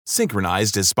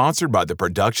Synchronized is sponsored by the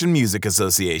Production Music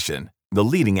Association, the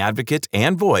leading advocate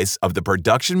and voice of the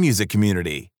production music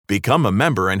community. Become a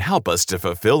member and help us to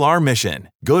fulfill our mission.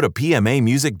 Go to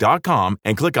pmamusic.com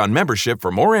and click on membership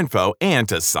for more info and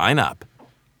to sign up.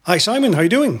 Hi, Simon. How you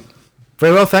doing?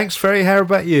 Very well, thanks, Ferry. How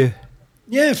about you?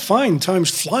 Yeah, fine.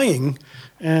 Time's flying,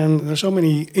 and there's so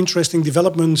many interesting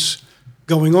developments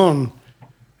going on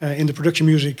in the production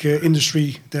music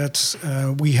industry that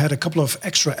we had a couple of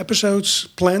extra episodes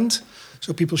planned.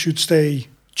 So people should stay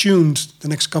tuned the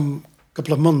next couple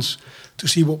of months to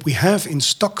see what we have in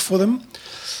stock for them.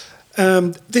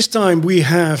 This time we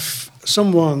have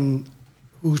someone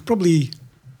who's probably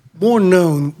more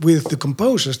known with the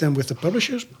composers than with the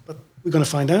publishers, but we're going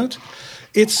to find out.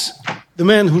 It's the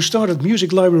man who started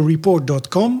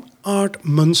musiclibraryreport.com, Art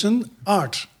Munson.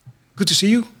 Art, good to see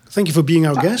you. Thank you for being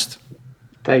our guest.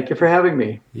 Thank you for having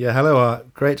me. Yeah, hello,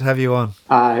 Art. Great to have you on.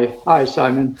 Hi,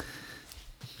 Simon.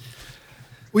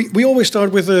 We always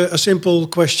start with a simple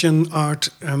question, Art.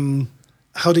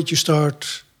 How did you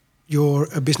start your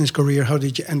business career? How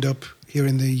did you end up here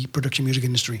in the production music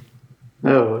industry?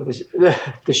 Oh,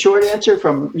 the short answer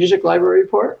from Music Library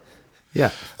Report?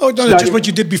 Yeah. Oh, no, just what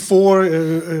you did before.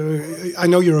 I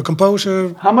know you're a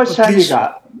composer. How much time you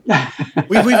got?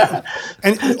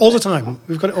 And all the time.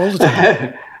 We've got it all the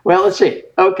time. Well, let's see.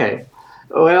 Okay.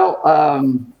 Well,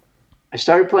 I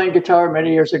started playing guitar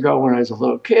many years ago when I was a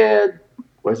little kid.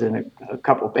 Was in a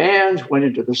couple bands, went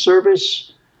into the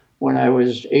service when I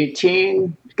was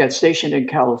 18, got stationed in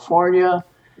California.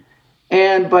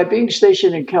 And by being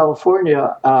stationed in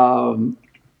California,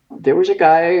 there was a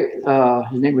guy,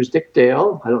 his name was Dick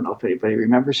Dale. I don't know if anybody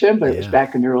remembers him, but it was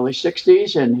back in the early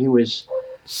 60s, and he was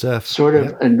sort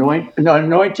of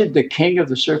anointed the king of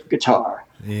the surf guitar.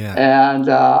 Yeah. And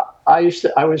I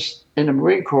was in the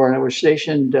Marine Corps, and I was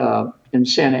stationed in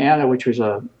Santa Ana, which was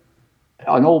an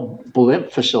old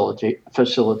blimp facility,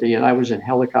 and I was in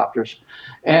helicopters.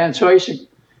 And so I used to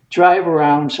drive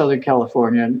around Southern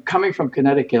California, and coming from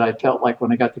Connecticut, I felt like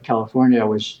when I got to California, I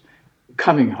was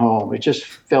coming home. It just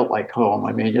felt like home.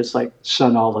 I mean, it's like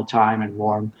sun all the time and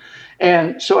warm.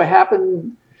 And so I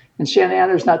happened in Santa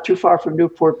Ana, it's not too far from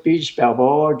Newport Beach,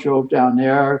 Balboa, drove down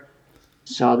there,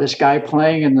 saw this guy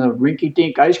playing in the Rinky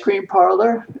Dink ice cream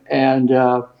parlor, and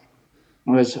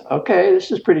was, okay,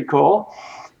 this is pretty cool.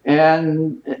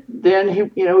 And then he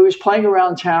was playing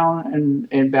around town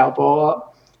in Balboa,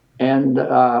 and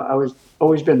I was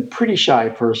always been a pretty shy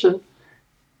person.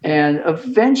 And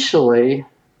eventually,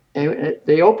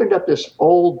 they opened up this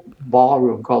old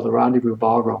ballroom called the Rendezvous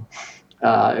Ballroom.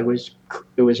 It was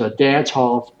a dance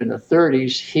hall in the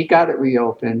 30s. He got it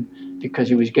reopened because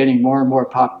he was getting more and more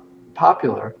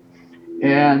popular,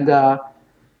 and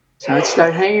so I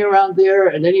started hanging around there,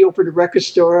 and then he opened a record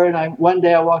store, and one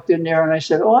day I walked in there and I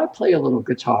said, "Oh, I play a little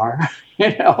guitar,"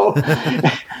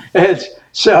 And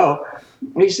so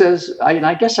he says,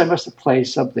 I guess I must have played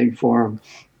something for him.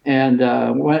 And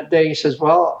one day he says,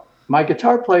 "Well, my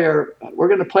guitar player, we're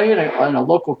going to play in a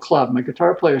local club. My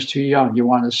guitar player's too young. You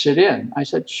want to sit in?" I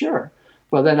said, "Sure."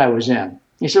 Well, then I was in.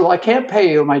 He said, "Well, I can't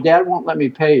pay you. My dad won't let me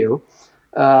pay you,"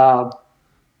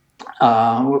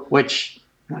 which...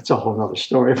 that's a whole other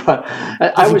story, but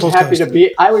I was happy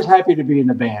to be in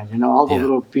the band, all the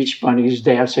little beach bunnies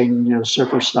dancing,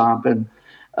 surfer stomp, and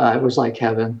it was like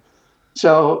heaven.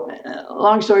 So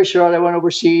long story short, I went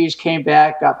overseas, came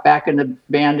back, got back in the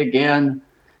band again.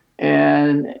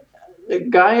 And the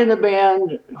guy in the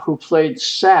band who played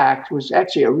sax was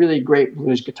actually a really great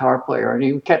blues guitar player. And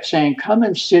he kept saying, come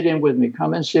and sit in with me at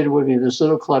this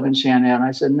little club in Santa Ana.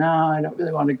 I said, no, I don't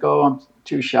really want to go. I'm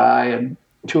too shy and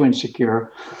too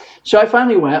insecure. So I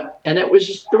finally went, and it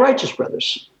was the Righteous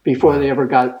Brothers before they ever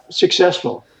got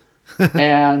successful.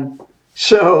 And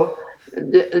so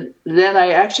then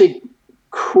I actually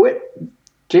quit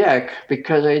Dick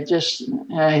because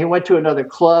he went to another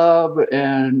club,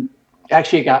 and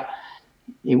actually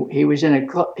he was in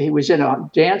a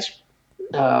dance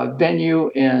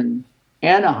venue in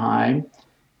Anaheim.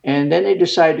 And then they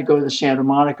decided to go to Santa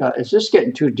Monica. Is this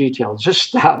getting too detailed? Just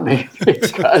stop me,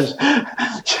 because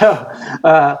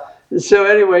so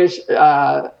anyways,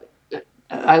 I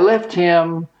left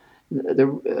him.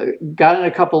 Got in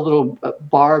a couple little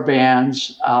bar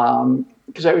bands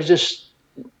because I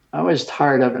was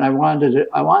tired of it. And I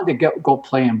wanted to go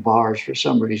play in bars for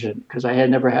some reason because I had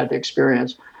never had the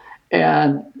experience.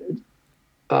 And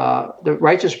the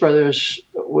Righteous Brothers,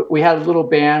 we had a little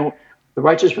band. The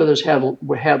Righteous Brothers had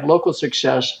local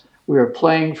success. We were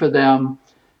playing for them.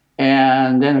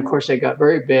 And then, of course, they got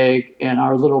very big. And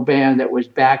our little band that was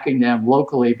backing them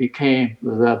locally became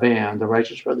the band, the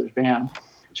Righteous Brothers Band.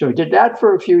 So we did that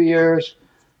for a few years.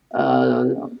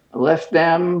 Left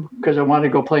them because I wanted to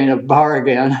go play in a bar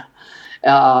again.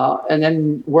 And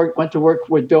then went to work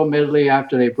with Bill Medley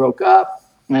after they broke up,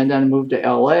 and then moved to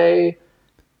L.A.,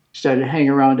 started hanging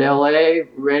around L.A.,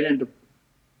 ran into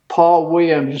Paul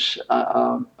Williams.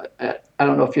 I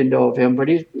don't know if you know of him, but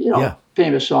he's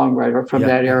famous songwriter from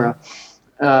that era.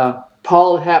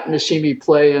 Paul happened to see me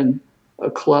play in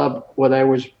a club when I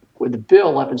was with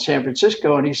Bill up in San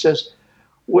Francisco, and he says,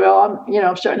 well,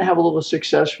 I'm starting to have a little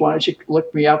success. Why don't you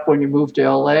look me up when you move to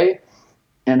L.A.?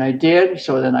 And I did.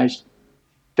 So then I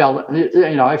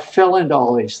fell into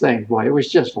all these things. Boy, it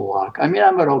was just luck. I mean,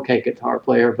 I'm an okay guitar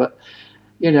player, but,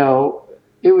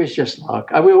 it was just luck.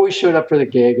 We always showed up for the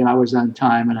gig, and I was on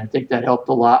time, and I think that helped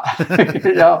a lot.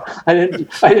 I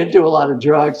didn't do a lot of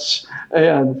drugs,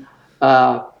 and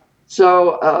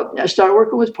so I started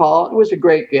working with Paul. It was a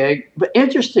great gig, but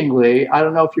interestingly, I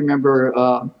don't know if you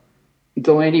remember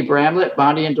Delaney Bramlett,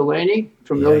 Bonnie and Delaney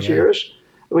from those years.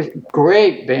 It was a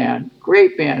great band.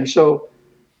 So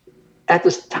at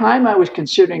this time I was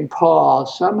considering Paul,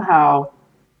 somehow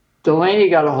Delaney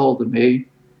got a hold of me,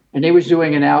 and he was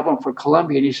doing an album for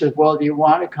Columbia, and he said, well, do you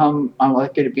want to come? I'd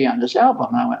like you to be on this album.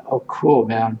 And I went, oh, cool,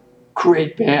 man.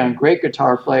 Great band, great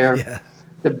guitar player. Yeah.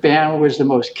 The band was the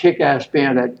most kick-ass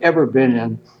band I'd ever been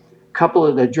in. A couple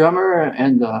of the drummer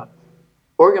and the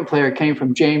organ player came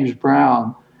from James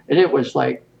Brown, and it was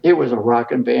a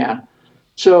rocking band.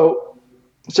 So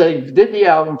they did the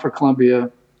album for Columbia,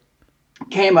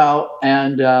 came out,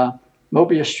 and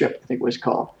Mobius Strip, I think it was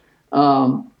called.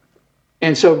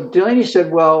 And so Delaney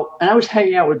said, well, and I was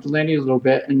hanging out with Delaney a little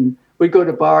bit, and we'd go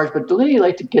to bars, but Delaney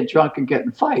liked to get drunk and get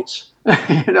in fights.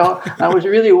 I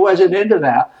really wasn't into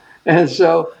that. And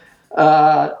so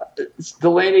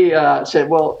Delaney said,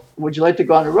 well, would you like to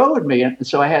go on the road with me? And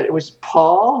so it was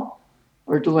Paul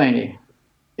or Delaney.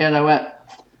 And I went,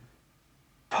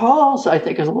 Paul's, I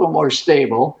think, is a little more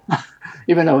stable,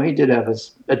 even though he did have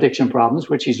his addiction problems,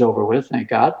 which he's over with, thank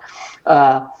God.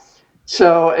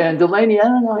 And Delaney, I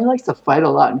don't know, he likes to fight a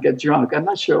lot and get drunk. I'm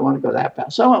not sure I want to go that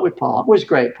fast. So I went with Paul. It was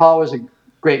great. Paul was a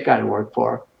great guy to work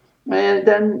for. And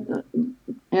then,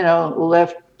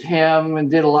 left him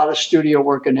and did a lot of studio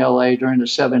work in LA during the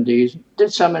 70s.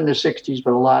 Did some in the 60s,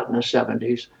 but a lot in the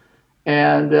 70s.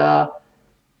 And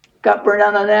got burned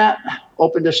out on that.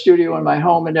 Opened a studio in my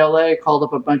home in LA, called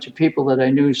up a bunch of people that I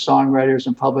knew, songwriters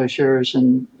and publishers,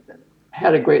 and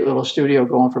had a great little studio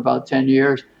going for about 10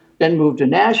 years. Then moved to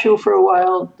Nashville for a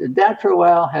while, did that for a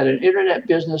while, had an internet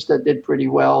business that did pretty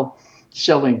well,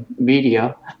 selling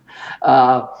media.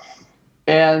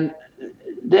 And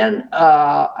then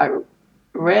I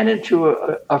ran into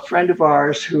a friend of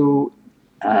ours who,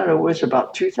 I don't know, it was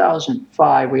about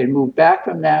 2005. We had moved back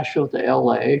from Nashville to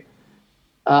LA.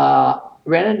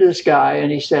 Ran into this guy,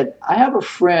 and he said, I have a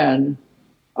friend,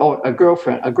 a girl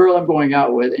I'm going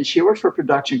out with, and she works for a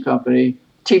production company,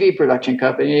 TV production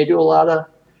company. They do a lot of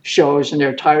shows, and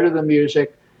they're tired of the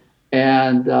music.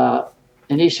 And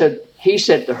he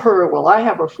said to her, well, I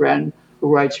have a friend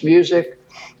who writes music,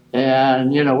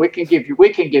 and we can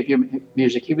give you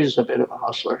music. He was a bit of a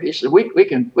hustler. He said, we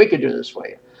can do this for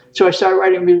you. So I started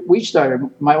writing.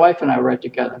 My wife and I write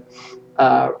together,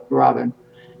 Robin.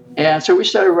 And so we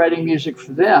started writing music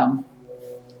for them.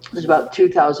 It was about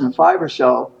 2005 or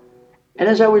so. And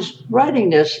as I was writing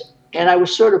this, and I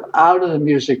was sort of out of the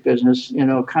music business,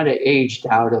 kind of aged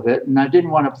out of it. And I didn't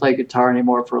want to play guitar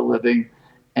anymore for a living.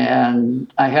 And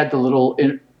I had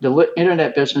the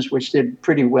internet business, which did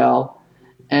pretty well.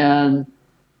 And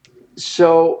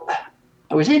so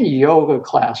I was in yoga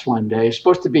class one day,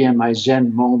 supposed to be in my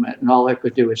Zen moment. And all I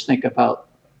could do was think about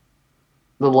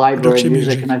the library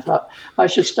music. And I thought I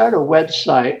should start a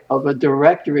website of a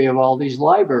directory of all these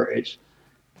libraries.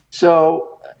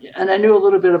 So, and I knew a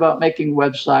little bit about making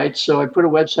websites. So I put a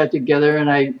website together, and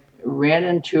I ran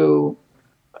into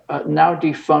a now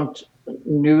defunct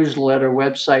newsletter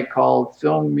website called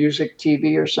Film Music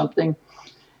TV or something.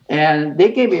 And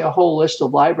they gave me a whole list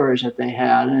of libraries that they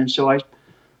had. And so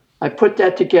I put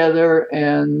that together,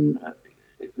 and,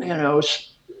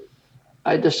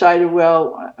 I decided,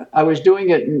 well, I was doing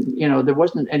it, and, there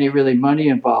wasn't any really money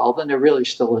involved, and there really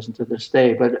still isn't to this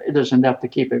day, but there's enough to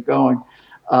keep it going.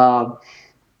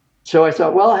 So I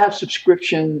thought, well, I'll have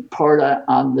subscription part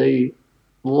on the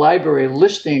library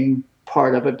listing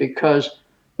part of it, because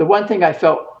the one thing I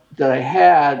felt that I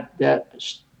had that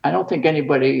I don't think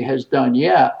anybody has done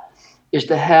yet is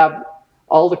to have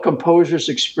all the composers'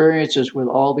 experiences with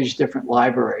all these different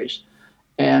libraries.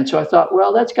 And so I thought,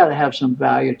 well, that's got to have some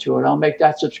value to it. I'll make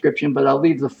that subscription, but I'll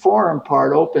leave the forum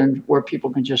part open where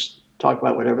people can just talk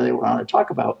about whatever they want to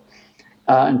talk about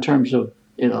in terms of,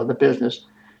 the business.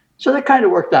 So that kind of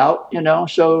worked out,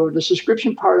 So the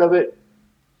subscription part of it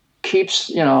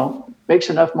keeps, makes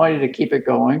enough money to keep it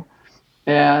going.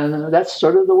 And that's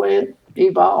sort of the way it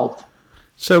evolved.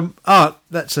 So, Art,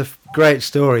 that's a great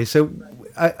story. So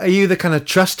are you the kind of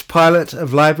trust pilot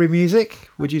of library music?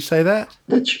 Would you say that?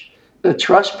 The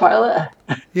trust pilot?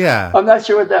 Yeah. I'm not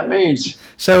sure what that means.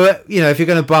 So, if you're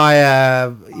going to buy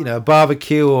a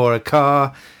barbecue or a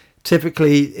car,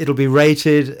 typically it'll be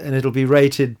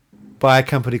rated by a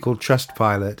company called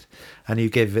Trustpilot, and you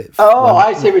give it...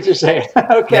 I see what you're saying.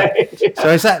 Okay. Yeah. So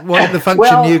is that one of the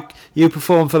function you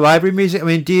perform for library music? I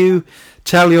mean, do you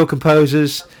tell your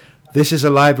composers this is a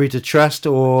library to trust,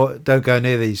 or don't go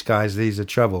near these guys, these are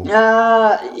trouble?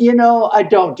 I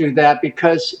don't do that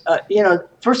because,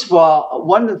 first of all,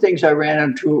 one of the things I ran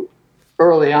into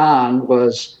early on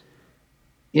was,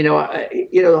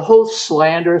 the whole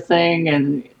slander thing,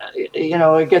 and,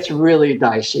 it gets really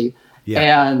dicey. Yeah.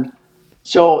 And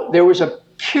so there was a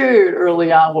period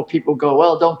early on where people go,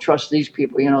 well, don't trust these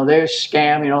people. They're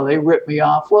scam, they rip me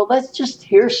off. Well, that's just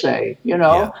hearsay,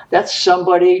 Yeah. That's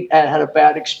somebody that had a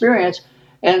bad experience.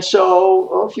 And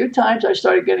so a few times I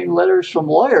started getting letters from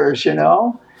lawyers, and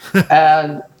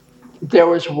there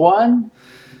was one,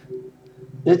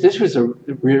 this was a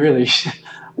really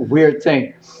weird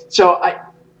thing. So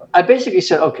I basically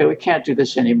said, okay, we can't do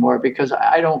this anymore because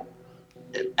I don't,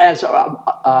 as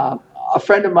a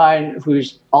friend of mine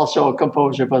who's also a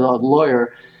composer but a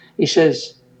lawyer, he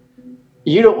says,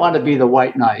 you don't want to be the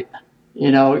white knight.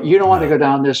 You don't want to go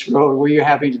down this road where you're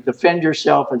having to defend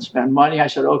yourself and spend money. I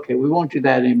said, okay, we won't do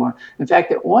that anymore. In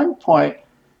fact, at one point,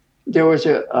 there was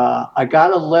I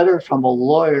got a letter from a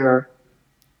lawyer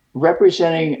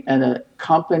representing a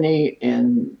company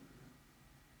in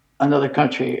another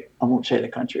country. I won't say the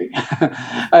country.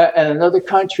 And another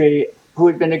country who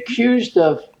had been accused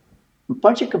of, a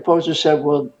bunch of composers said,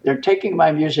 well, they're taking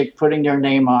my music, putting their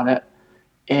name on it,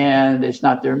 and it's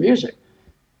not their music.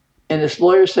 And this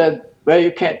lawyer said, well, you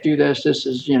can't do this. This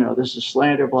is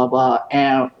slander, blah, blah.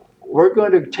 And we're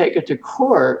going to take it to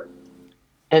court.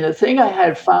 And the thing I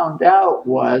had found out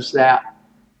was that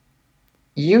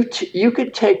you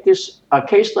could take a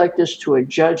case like this to a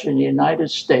judge in the United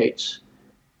States,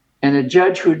 and a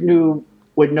judge would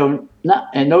know,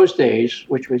 not in those days,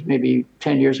 which was maybe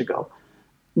 10 years ago,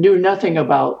 knew nothing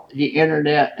about the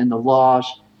internet and the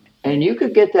laws, and you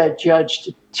could get that judge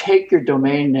to take your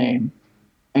domain name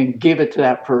and give it to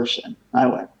that person. I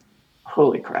went,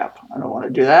 holy crap, I don't want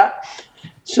to do that.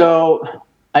 So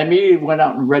I immediately went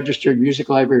out and registered Music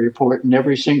Library Report in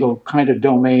every single kind of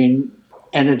domain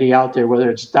entity out there, whether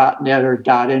it's .net or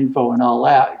 .info and all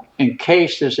that, in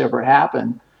case this ever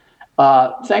happened.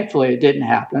 Thankfully, it didn't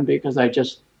happen because I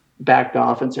just backed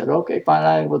off and said, okay, fine,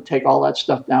 I will take all that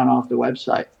stuff down off the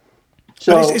website.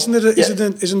 So but isn't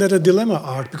that a dilemma,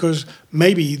 Art? Because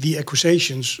maybe the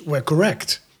accusations were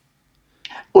correct.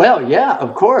 Well, yeah,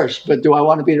 of course. But do I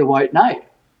want to be the white knight?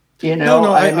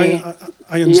 No, I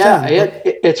understand. Yeah,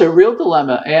 it's a real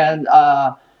dilemma. And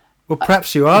well,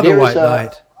 perhaps you are the white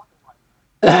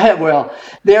knight. Well,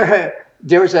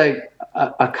 there's a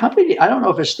company, I don't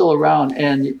know if it's still around,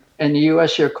 in the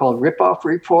U.S. here called Ripoff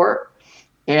Report.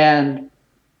 And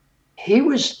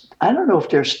I don't know if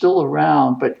they're still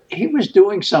around, but he was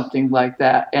doing something like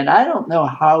that. And I don't know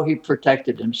how he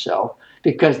protected himself,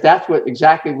 because that's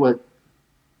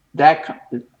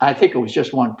I think it was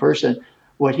just one person.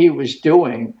 What he was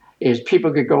doing is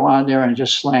people could go on there and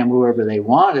just slam whoever they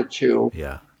wanted to.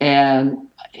 Yeah. And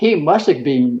he must have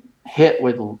been hit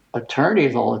with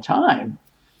attorneys all the time.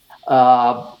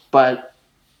 But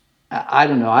I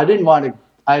don't know. I didn't want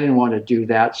to do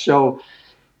that. So,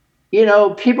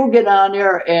 people get on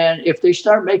there, and if they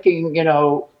start making,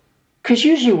 because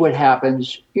usually what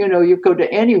happens, you go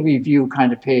to any review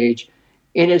kind of page,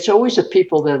 and it's always the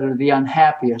people that are the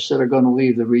unhappiest that are going to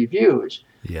leave the reviews.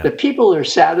 Yeah. The people that are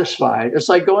satisfied, it's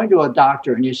like going to a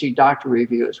doctor and you see doctor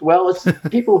reviews. Well, it's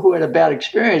people who had a bad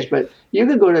experience, but you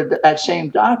can go to that same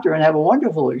doctor and have a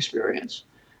wonderful experience.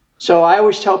 So I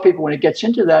always tell people when it gets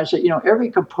into that, I say, every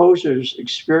composer's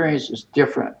experience is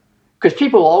different. Because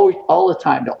people all the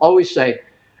time, they'll always say,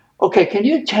 okay, can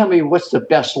you tell me what's the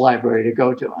best library to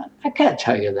go to? I can't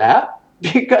tell you that,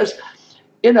 because,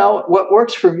 what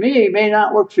works for me may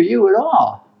not work for you at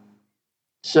all.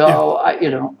 So,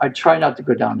 yeah. I try not to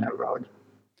go down that road.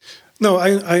 No,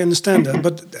 I understand that.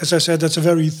 But as I said, that's a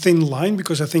very thin line,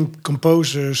 because I think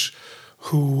composers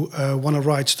who want to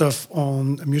write stuff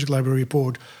on a Music Library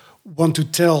Report want to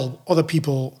tell other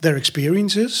people their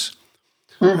experiences.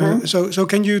 Mm-hmm. So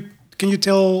can you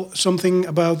tell something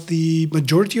about the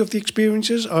majority of the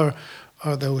experiences? Are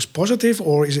those positive,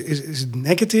 or is it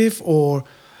negative, or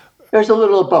There's a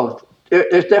little of both.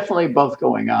 There's definitely both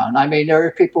going on. I mean, there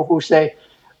are people who say,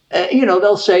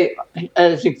 they'll say,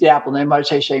 as an example, they might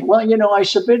say, well, I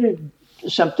submitted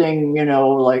something,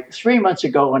 like 3 months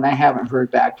ago and I haven't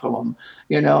heard back from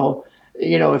them.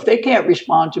 If they can't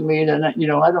respond to me, then, I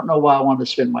don't know why I want to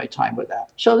spend my time with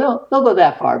that. So they'll go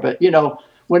that far. But,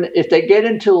 if they get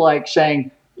into like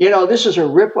saying, this is a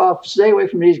ripoff, stay away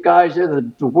from these guys, they're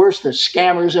the worst, the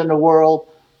scammers in the world,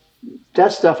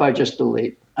 that stuff I just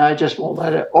delete. I just won't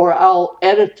let it, or I'll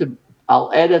edit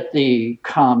the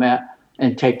comment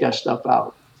and take that stuff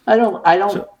out. I don't,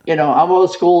 I'm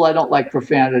old school. I don't like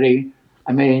profanity.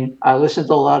 I mean, I listen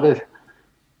to a lot of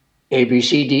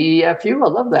ABCDEFU. I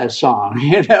love that song,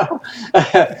 yeah,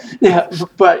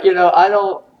 but, I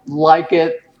don't like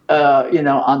it,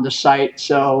 on the site.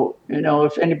 So,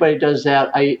 if anybody does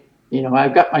that,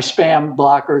 I've got my spam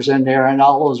blockers in there and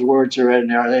all those words are in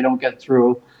there. They don't get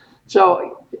through.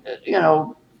 So,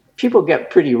 people get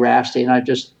pretty rasty and I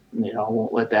just,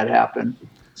 won't let that happen.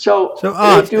 So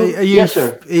Art, yes,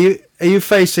 sir. Are you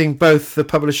facing both the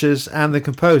publishers and the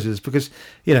composers? Because,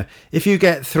 if you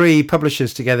get 3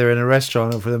 publishers together in a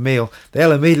restaurant over a meal,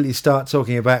 they'll immediately start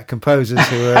talking about composers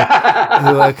who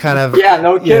are kind of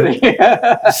kidding.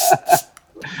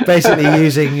 Basically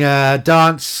using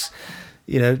dance,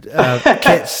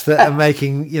 kits that are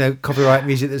making copyright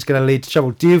music that's going to lead to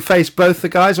trouble. Do you face both the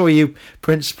guys, or are you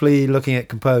principally looking at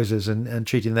composers and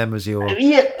treating them as your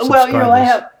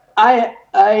subscribers?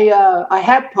 I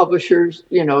have publishers,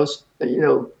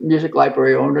 music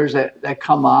library owners that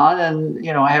come on, and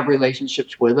I have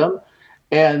relationships with them,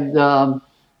 and I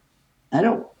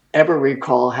don't ever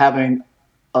recall having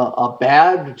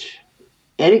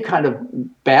any kind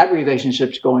of bad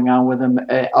relationships going on with them,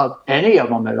 of any of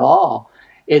them at all.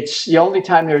 It's the only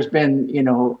time there's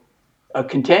been a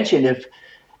contention if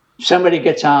somebody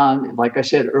gets on, like I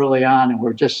said early on, and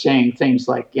we're just saying things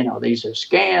like, these are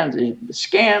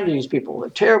scams, these people are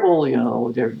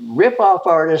terrible, they're rip-off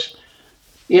artists.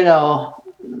 I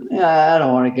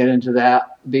don't want to get into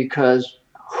that because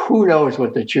who knows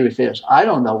what the truth is. I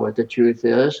don't know what the truth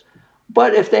is.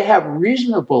 But if they have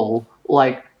reasonable,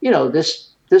 like,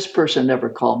 this person never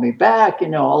called me back,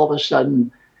 all of a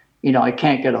sudden, I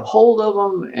can't get a hold of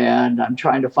them, and I'm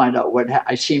trying to find out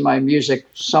I see my music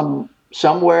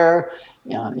somewhere,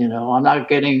 I'm not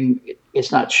getting,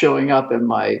 it's not showing up in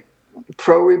my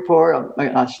pro report.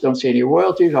 I don't see any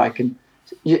royalties. I can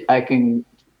see it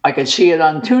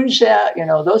on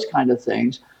TuneSat, those kind of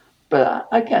things. But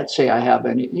I can't say I have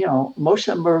any, most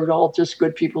of them are all just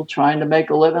good people trying to make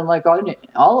a living like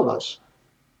all of us.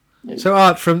 So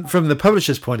Art, from the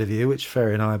publisher's point of view, which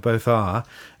Ferry and I both are,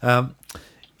 the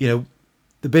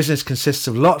business consists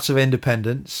of lots of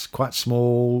independents, quite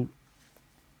small,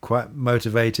 quite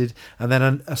motivated, and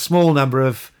then a small number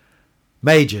of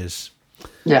majors.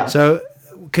 Yeah. So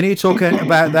can you talk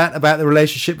about that, about the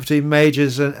relationship between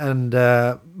majors and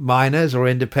minors or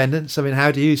independents? I mean,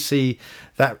 how do you see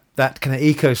that kind of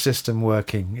ecosystem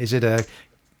working? Is it a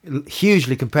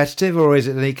hugely competitive, or is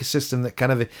it an ecosystem that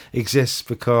kind of exists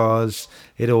because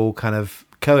it all kind of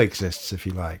coexists, if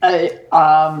you like?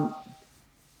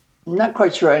 I'm not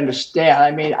quite sure I understand.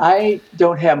 I mean, I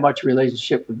don't have much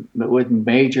relationship with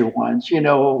major ones,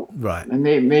 right?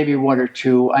 Maybe one or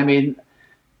two. I mean,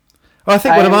 well, I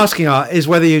think what I'm asking is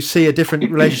whether you see a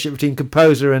different relationship between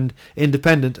composer and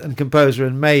independent and composer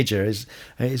and major. Is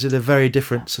it a very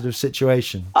different sort of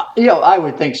situation? I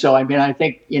would think so. I mean, I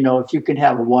think, if you can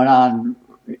have a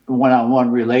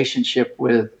one-on-one relationship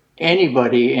with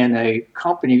anybody in a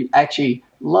company, actually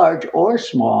large or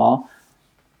small,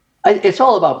 it's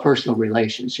all about personal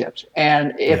relationships.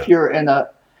 And if you're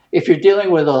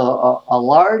dealing with a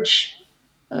large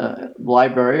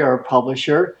library or a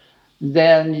publisher,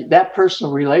 then that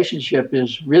personal relationship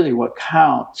is really what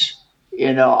counts.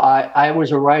 I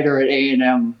was a writer at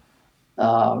A&M,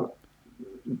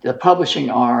 the publishing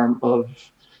arm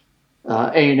of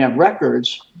A&M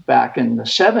Records back in the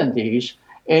 70s.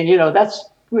 And, that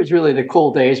was really the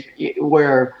cool days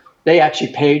where they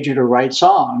actually paid you to write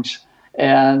songs.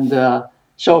 And and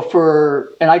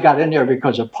I got in there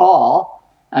because of Paul.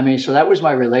 I mean, so that was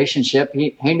my relationship.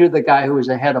 He knew the guy who was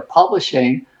the head of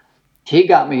publishing. He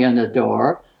got me in the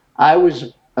door. I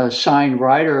was a signed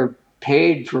writer,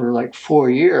 paid for like 4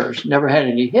 years, never had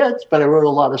any hits, but I wrote a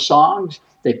lot of songs.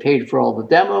 They paid for all the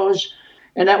demos.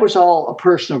 And that was all a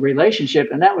personal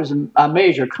relationship. And that was a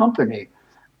major company.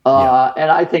 And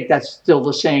I think that's still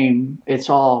the same. It's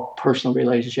all personal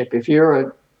relationship. If you're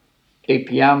a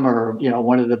APM or,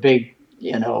 one of the big,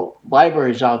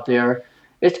 libraries out there,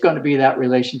 it's going to be that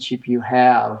relationship you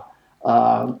have.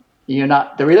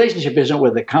 the relationship isn't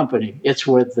with the company, it's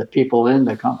with the people in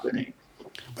the company.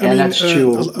 And that's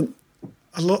true.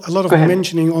 A lot of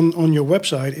mentioning on your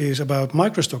website is about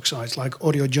microstock sites like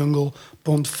Audio Jungle,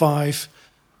 Pond 5.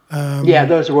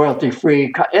 Those are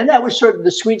royalty-free. And that was sort of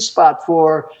the sweet spot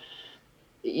for,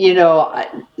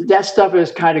 that stuff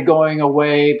is kind of going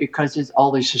away because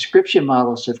all these subscription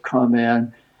models have come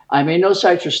in. I mean, those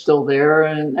sites are still there,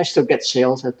 and I still get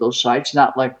sales at those sites,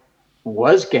 not like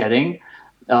was getting,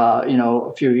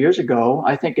 a few years ago.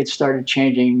 I think it started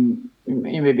changing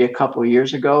maybe a couple of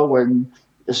years ago when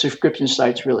the subscription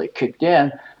sites really kicked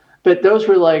in. But those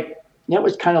were it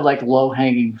was kind of like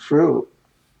low-hanging fruit.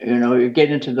 You get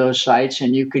into those sites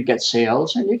and you could get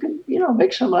sales and you can,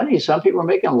 make some money. Some people are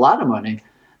making a lot of money.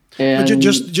 And but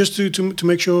just to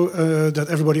make sure that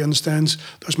everybody understands,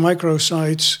 those micro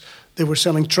sites, they were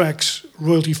selling tracks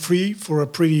royalty-free for a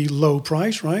pretty low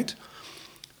price, right?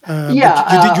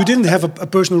 But you didn't have a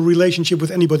personal relationship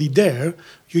with anybody there.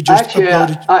 You just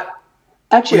uploaded.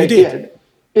 I did.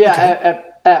 Yeah, okay.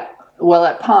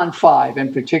 At Pond 5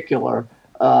 in particular,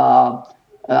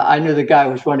 I knew the guy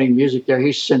who was running music there.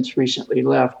 He's since recently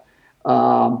left.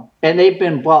 And they've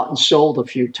been bought and sold a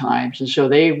few times. And so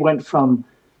they went from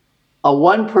a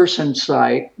one-person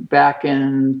site back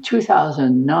in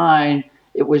 2009.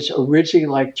 It was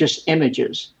originally just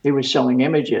images. He was selling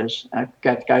images. I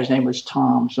got the guy's name was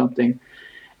Tom something.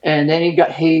 And then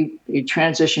he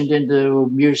transitioned into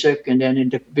music and then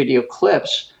into video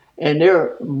clips. And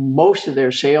most of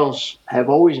their sales have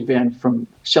always been from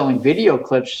selling video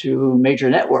clips to major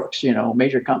networks,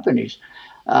 major companies.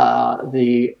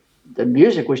 The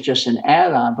music was just an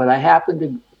add-on, but I happened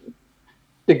to.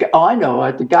 The guy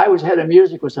who was head of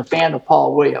music was a fan of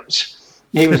Paul Williams.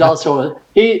 He was also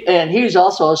he's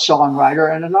also a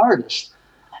songwriter and an artist,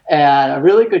 and a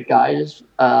really good guy.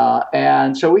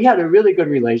 And so we had a really good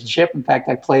relationship. In fact,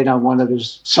 I played on one of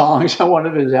his songs on one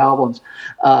of his albums.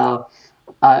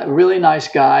 A really nice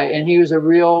guy, and he was a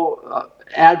real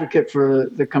advocate for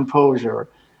the composer.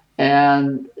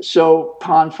 And so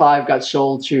Pond 5 got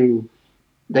sold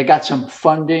they got some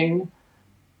funding,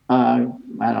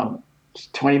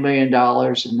 $20 million,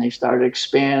 and they started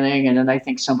expanding. And then I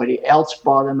think somebody else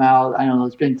bought them out. I don't know,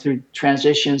 it's been through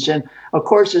transitions. And of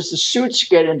course, as the suits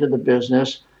get into the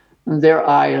business, their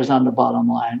eye is on the bottom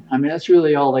line. I mean, that's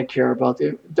really all they care about.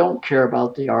 They don't care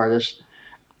about the artist.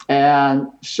 And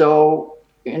so,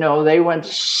 they went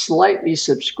slightly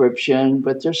subscription,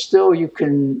 but there's still, you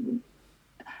can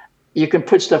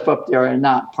put stuff up there and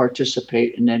not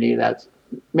participate in any of that.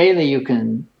 Mainly you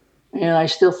can, I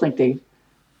still think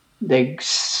they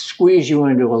squeeze you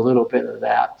into a little bit of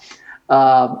that.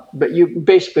 But you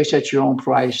basically set your own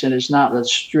price, and it's not a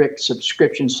strict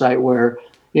subscription site where,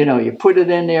 you put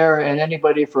it in there and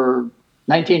anybody for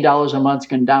 $19 a month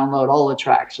can download all the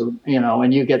tracks, and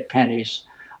you get pennies.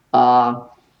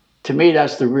 To me,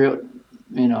 that's the real,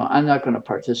 I'm not going to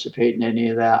participate in any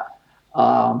of that.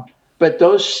 But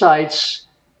those sites,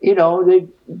 they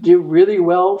do really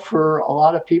well for a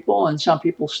lot of people, and some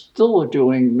people still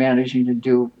are managing to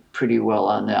do pretty well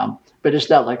on them. But it's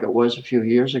not like it was a few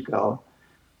years ago.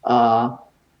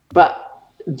 But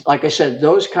like I said,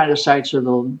 those kind of sites are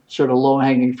the sort of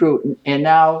low-hanging fruit. And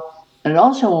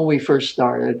also when we first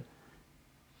started,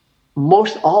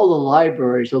 most all the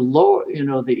libraries,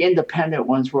 the independent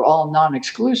ones were all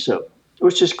non-exclusive,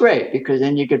 which is great because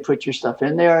then you could put your stuff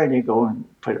in there and you go and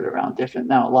put it around different.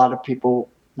 Now, a lot of people,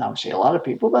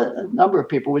 but a number of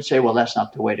people would say, well, that's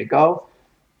not the way to go.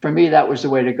 For me, that was the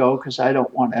way to go because I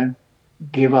don't want to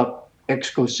give up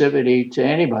exclusivity to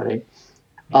anybody.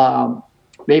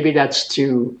 Maybe that's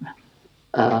too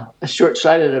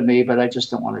short-sighted of me, but I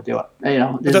just don't want to do it.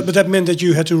 But that meant that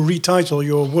you had to retitle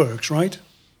your works, right?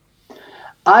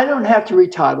 I don't have to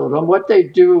retitle them. What they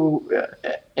do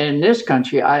in this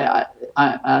country, I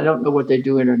don't know what they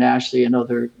do internationally in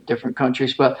other different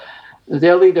countries, but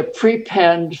they'll either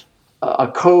prepend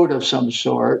a code of some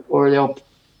sort or they'll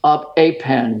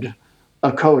append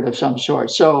a code of some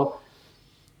sort. So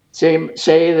say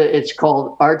that it's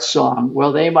called Art Song.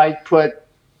 Well, they might put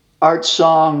Art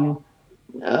Song,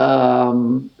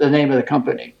 the name of the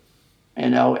company,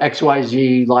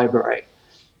 XYZ Library.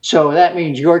 So that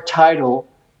means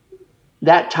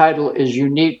that title is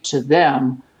unique to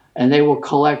them, and they will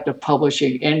collect a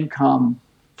publishing income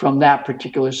from that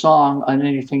particular song on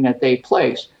anything that they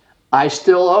place. I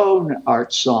still own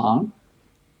Art Song,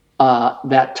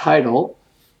 that title,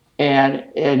 and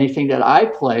anything that I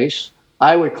place,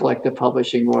 I would collect the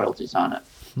publishing royalties on it,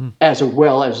 as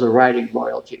well as the writing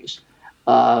royalties.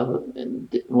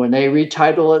 When they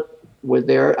retitle it, with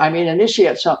there. I mean, initially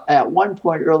at one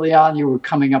point early on, you were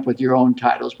coming up with your own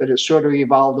titles, but it sort of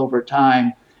evolved over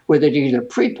time where they'd either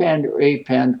prepend or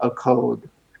append a code.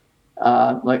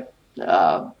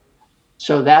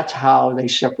 So that's how they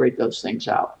separate those things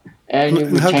out.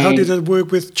 And how did that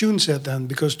work with TuneSet then?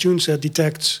 Because TuneSet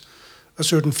detects a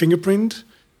certain fingerprint.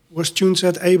 Was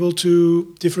TuneSet able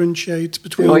to differentiate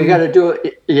between? Well, you got to do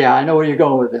it. Yeah, I know where you're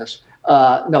going with this.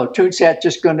 No, TuneSet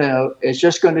is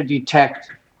just going to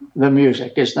detect the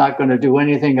music. It's not going to do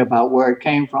anything about where it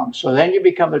came from. So then you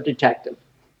become a detective.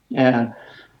 And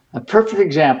a perfect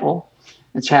example,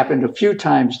 it's happened a few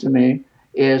times to me,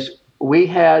 is we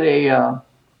had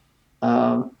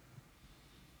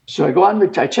so I go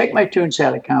on, I check my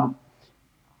TuneSet account,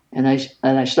 and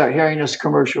I start hearing this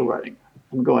commercial running.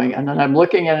 I'm going, and then I'm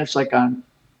looking at it's like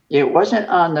it wasn't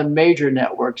on the major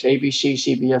networks, ABC,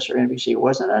 CBS, or NBC. It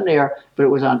wasn't on there, but it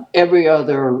was on every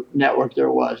other network there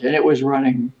was. And it was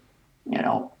running,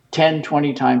 10,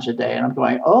 20 times a day. And I'm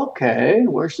going, okay,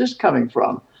 where's this coming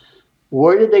from?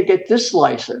 Where did they get this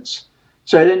license?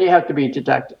 So then you have to be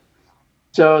detective.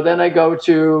 So then I go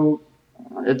to,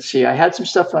 let's see, I had some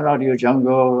stuff on Audio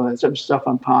Jungle, and some stuff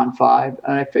on Pond 5,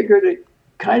 and I figured it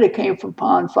kind of came from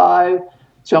Pond 5.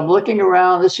 So I'm looking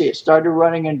around. Let's see, it started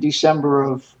running in December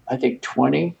of, I think,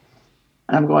 20.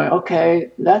 And I'm going,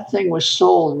 okay, that thing was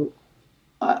sold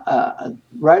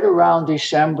right around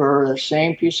December, the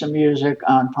same piece of music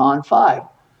on Pond 5.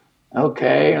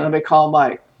 Okay, let me call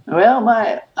Mike. Well,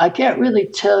 I can't really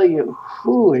tell you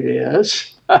who it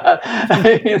is,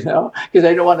 because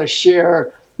they don't want to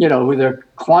share, who their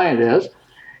client is.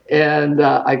 And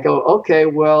I go, okay,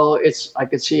 well, I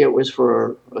could see it was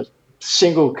for a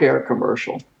single care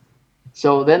commercial.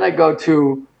 So then I go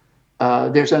to,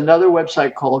 there's another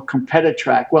website called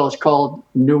Competitrack. Well, it's called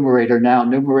Numerator now.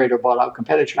 Numerator bought out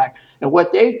Competitrack. And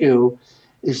what they do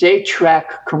is they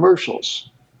track commercials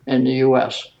in the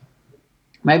U.S.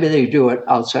 Maybe they do it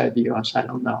outside the U.S. I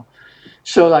don't know.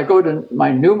 So I go to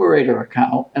my Numerator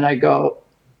account and I go,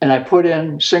 and I put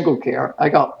in single care. I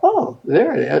go, oh,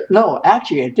 there it is. No,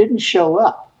 actually, it didn't show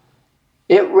up.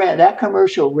 That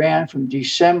commercial ran from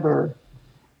December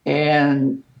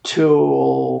and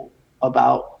to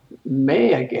about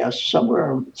May, I guess,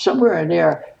 somewhere in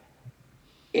there.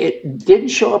 It didn't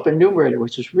show up in Numerator,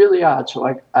 which is really odd.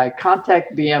 So I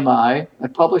contact BMI, the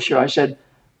publisher. I said,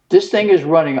 this thing is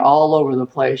running all over the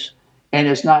place and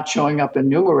it's not showing up in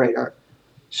Numerator.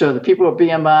 So the people at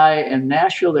BMI in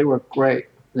Nashville, they were great.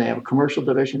 They have a commercial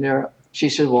division there. She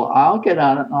said, well, I'll get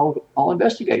on it and I'll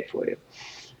investigate for you.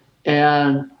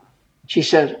 And she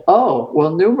said, oh,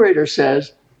 well, Numerator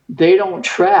says they don't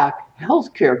track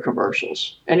healthcare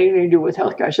commercials, anything to do with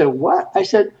healthcare. I said, what? I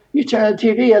said, you turn on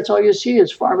TV, that's all you see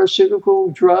is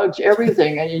pharmaceutical, drugs,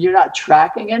 everything, and you're not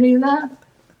tracking any of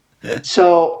that?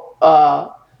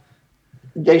 So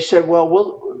they said, well,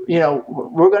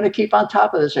 we're going to keep on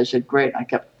top of this. I said, great. I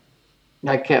kept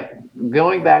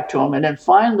going back to them. And then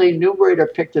finally, Numerator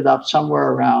picked it up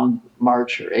somewhere around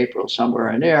March or April, somewhere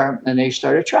in there, and they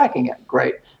started tracking it.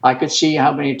 Great. I could see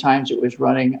how many times it was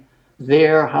running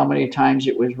there, how many times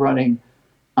it was running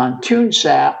on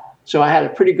TuneSat. So I had a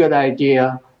pretty good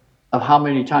idea of how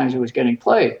many times it was getting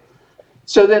played.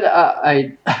 So then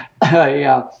I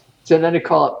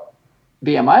call up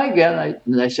BMI again,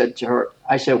 and I said to her,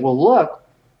 well, look,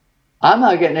 I'm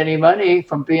not getting any money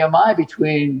from BMI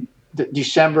between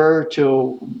December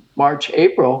to March,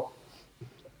 April.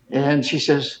 And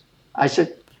I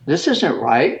said, this isn't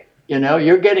right.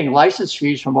 You're getting license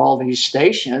fees from all these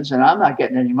stations and I'm not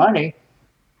getting any money.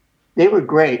 They were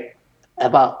great.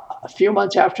 About a few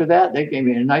months after that, they gave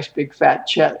me a nice big fat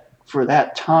check for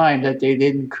that time that they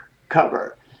didn't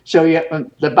cover. So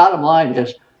the bottom line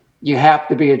is you have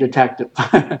to be a detective.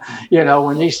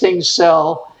 When these things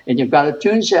sell and you've got a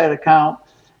TuneSet account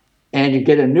and you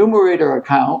get a Numerator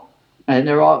account, and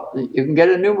you can get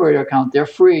a Numerator account, they're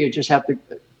free. You just have to,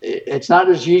 it's not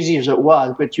as easy as it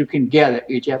was, but you can get it.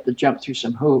 You just have to jump through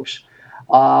some hoops.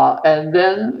 And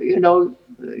then,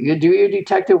 you do your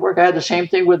detective work. I had the same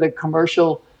thing with a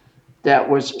commercial that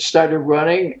started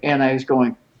running, and I was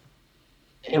going,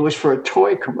 it was for a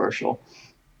toy commercial.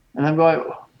 And I'm going,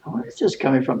 where is this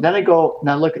coming from? Then I go and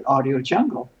I look at Audio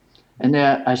Jungle. And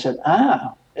then I said,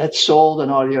 it's sold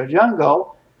in Audio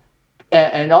Jungle.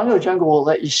 And Audio Jungle will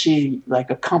let you see like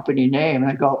a company name.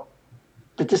 And I go,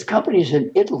 but this company is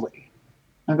in Italy.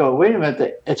 I go, wait a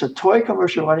minute, it's a toy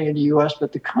commercial running in the U.S.,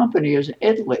 but the company is in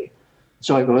Italy.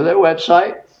 So I go to their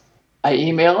website. I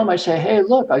email them. I say, hey,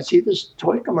 look, I see this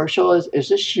toy commercial. Is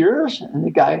this yours? And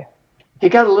the guy, he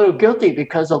got a little guilty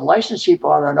because the license he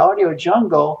bought on Audio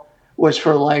Jungle was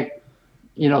for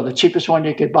the cheapest one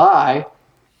you could buy.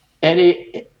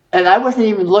 and I wasn't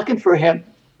even looking for him,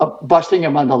 busting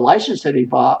him on the license that he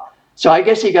bought. So I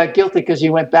guess he got guilty because he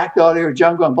went back to Audio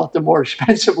Jungle and bought the more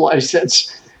expensive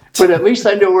license. But at least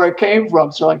I knew where it came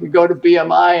from, so I could go to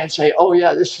BMI and say, "Oh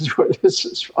yeah, this is where this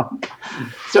is from."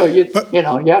 So you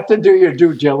have to do your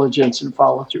due diligence and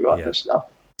follow through on this stuff.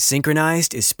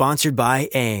 Synchronized is sponsored by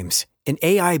Ames, an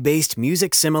AI-based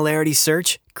music similarity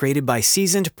search created by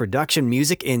seasoned production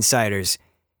music insiders.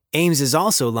 Ames has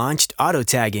also launched auto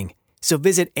tagging, so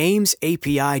visit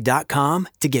AmesAPI.com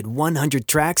to get 100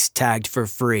 tracks tagged for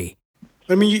free.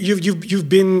 I mean, you've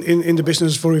been in the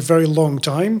business for a very long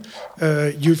time.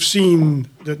 You've seen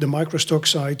the microstock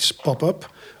sites pop up,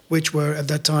 which were at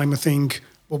that time, I think,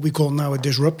 what we call now a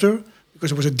disruptor,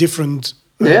 because it was a different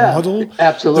model.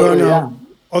 Absolutely. There are now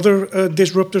other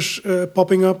disruptors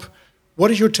popping up. What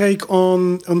is your take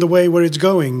on the way where it's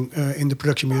going in the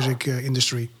production music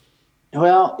industry?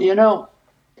 Well,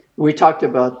 we talked a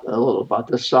little about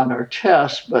this on our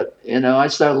test, but I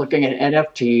started looking at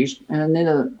NFTs,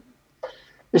 and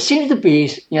there seems to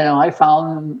be, I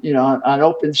found, on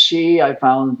OpenSea, I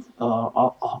found a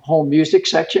whole music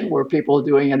section where people are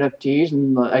doing NFTs.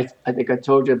 And I think I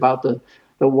told you about the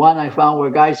one I found where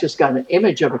guys just got an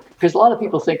image of it. Because a lot of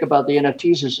people think about the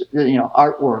NFTs as,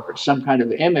 artwork or some kind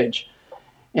of image.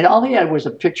 And all he had was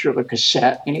a picture of a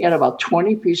cassette. And he had about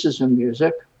 20 pieces of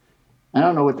music. I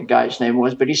don't know what the guy's name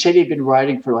was, but he said he'd been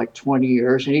writing for like 20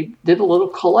 years. And he did a little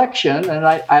collection. And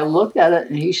I looked at it,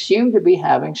 and he seemed to be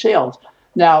having sales.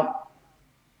 Now,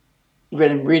 I've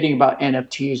been reading about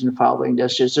NFTs and following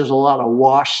this. There's a lot of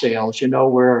wash sales,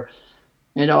 where,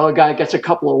 a guy gets a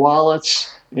couple of wallets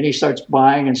and he starts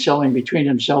buying and selling between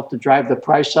himself to drive the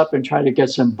price up and try to get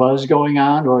some buzz going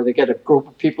on, or they get a group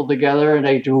of people together and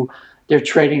they're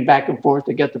trading back and forth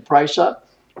to get the price up.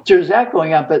 There's that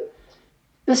going on, but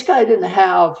this guy didn't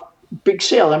have big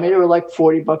sales. I mean, they were like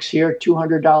 $40 here,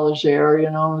 $200 there,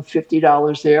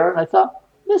 $50 there. And I thought,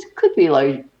 this could be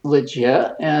like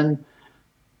legit, and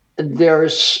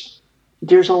there's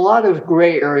a lot of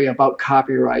gray area about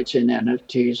copyrights in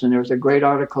NFTs, and there's a great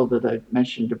article that I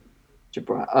mentioned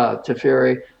to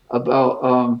Ferry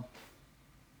about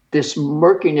this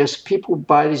murkiness. People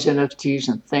buy these NFTs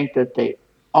and think that they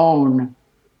own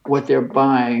what they're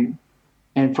buying,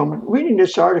 and from reading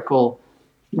this article,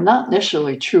 not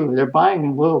necessarily true. They're buying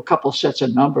a little couple sets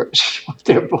of numbers what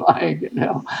they're buying,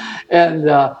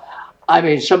 and I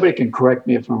mean, somebody can correct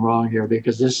me if I'm wrong here,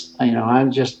 because this, I've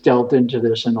just delved into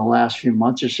this in the last few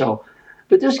months or so.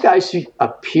 But this guy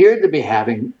appeared to be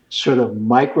having sort of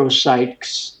microsite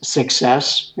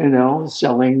success,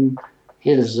 selling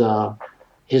his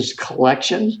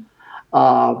collections.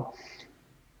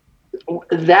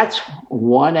 That's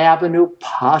one avenue,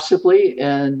 possibly.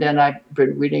 And then I've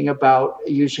been reading about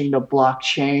using the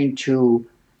blockchain to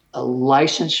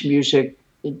license music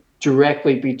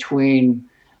directly between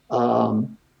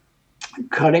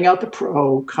cutting out the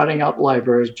pro, cutting out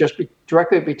libraries, just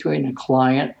directly between the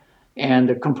client and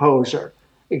the composer.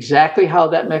 Exactly how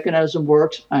that mechanism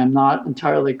works, I'm not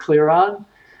entirely clear on,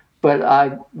 but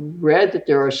I read that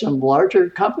there are some larger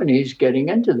companies getting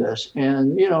into this.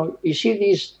 And, you see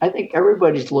these, I think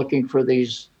everybody's looking for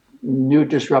these new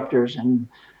disruptors and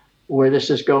where this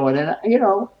is going. And,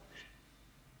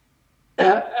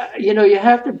 you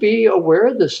have to be aware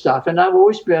of this stuff. And I've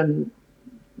always been,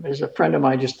 as a friend of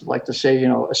mine just to like to say,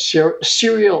 a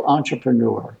serial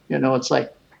entrepreneur. It's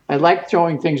like I like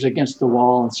throwing things against the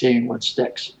wall and seeing what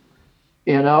sticks.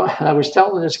 And I was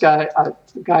telling this guy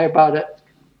about it.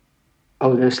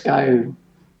 Oh, this guy.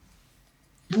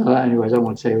 Anyways, I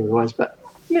won't say who he was, but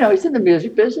he's in the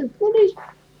music business and he's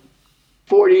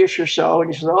 40-ish or so,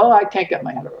 and he says, "Oh, I can't get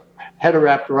my head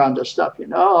wrapped around this stuff.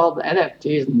 All the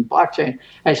NFTs and blockchain." And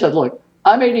I said, "Look,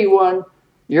 I'm 81.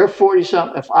 You're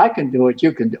 40-something. If I can do it,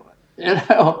 you can do it."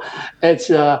 It's,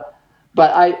 but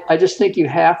I just think you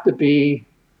have to be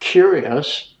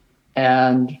curious,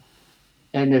 and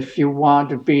if you want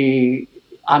to be,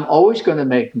 I'm always going to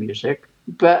make music,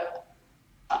 but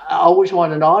I always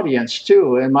want an audience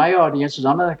too. And my audience is,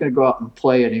 I'm not going to go out and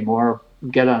play anymore,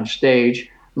 get on stage.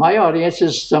 My audience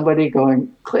is somebody going,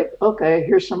 click, okay,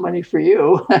 here's some money for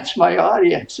you. That's my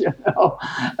audience,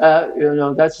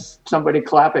 that's somebody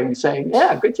clapping and saying,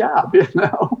 yeah, good job,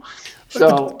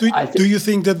 So do you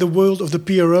think that the world of the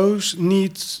PROs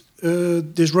needs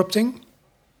disrupting?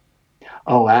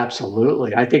 Oh,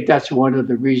 absolutely. I think that's one of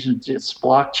the reasons it's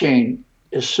blockchain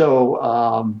is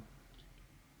so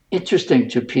interesting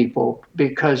to people,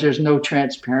 because there's no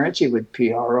transparency with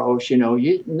PROs. No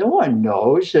one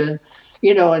knows. And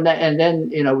and then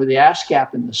with the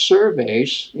ASCAP and the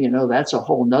surveys, that's a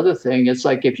whole nother thing. It's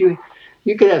like if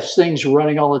you could have things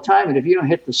running all the time, and if you don't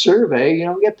hit the survey, you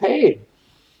don't get paid.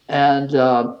 And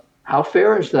how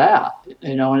fair is that?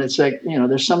 And it's like,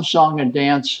 there's some song and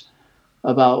dance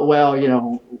about,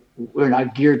 well, we're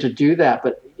not geared to do that.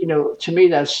 But, to me,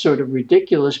 that's sort of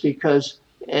ridiculous, because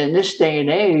in this day and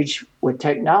age with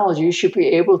technology, you should be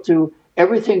able to,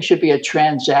 everything should be a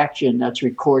transaction that's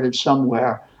recorded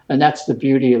somewhere. And that's the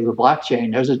beauty of the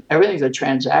blockchain. Everything's a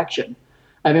transaction.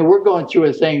 I mean, we're going through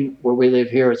a thing where we live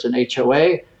here. It's an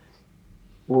HOA.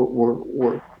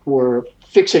 We're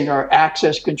fixing our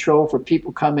access control for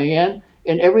people coming in,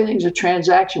 and everything's a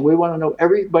transaction. We want to know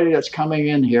everybody that's coming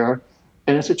in here,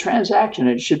 and it's a transaction.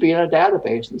 It should be in a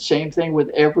database. The same thing with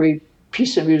every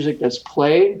piece of music that's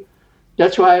played.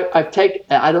 That's why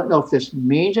I don't know if this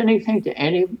means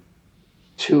anything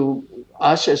to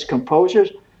us as composers,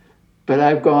 but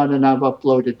I've gone and I've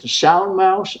uploaded to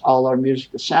SoundMouse, all our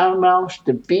music to SoundMouse,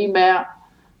 to BMAT,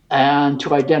 and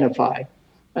to Identify.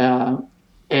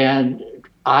 And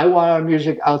I want our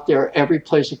music out there every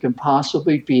place it can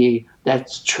possibly be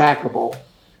that's trackable.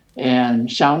 And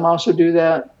SoundMouse will do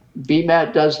that.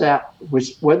 BMAT does that.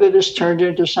 Whether this turned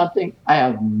into something, I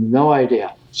have no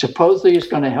idea. Supposedly it's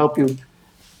going to help you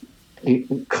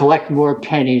collect more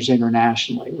pennies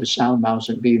internationally with SoundMouse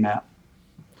and BMAT.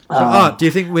 So Art, do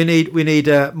you think we need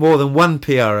more than one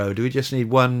PRO? Do we just need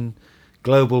one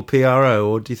global PRO,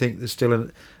 or do you think there's still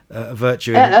a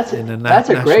virtue in a national idea? That's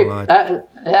a great point.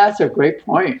 That's a great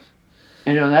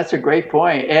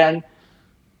point. And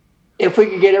if we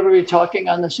could get everybody talking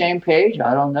on the same page,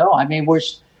 I don't know. I mean,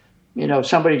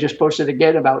 somebody just posted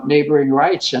again about neighboring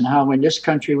rights and how in this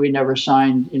country we never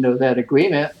signed, that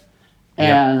agreement.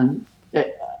 And,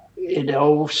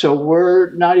 so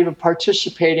we're not even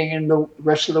participating in the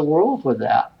rest of the world with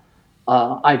that.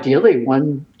 Ideally,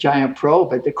 one giant pro,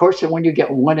 but of course, when you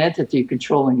get one entity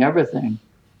controlling everything,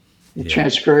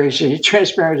 transparency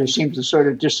seems to sort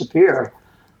of dispersed.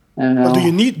 Well, do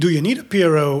you need a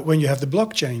PRO when you have the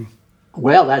blockchain?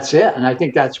 Well, that's it, and I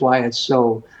think that's why it's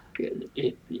so.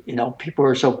 People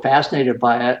are so fascinated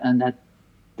by it, and that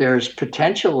there's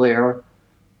potential there.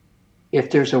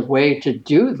 If there's a way to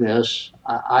do this,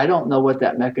 I don't know what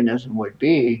that mechanism would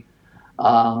be.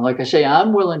 Like I say,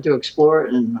 I'm willing to explore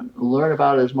it and learn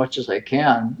about it as much as I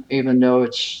can, even though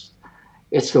it's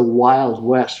the Wild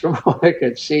West from what I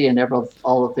could see and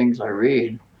all the things I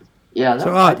read. Yeah.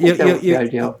 So Art,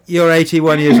 you're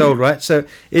 81 years old, right? So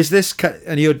is this,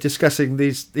 and you're discussing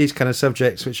these kind of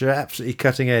subjects which are absolutely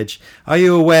cutting edge. Are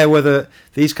you aware whether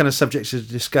these kind of subjects are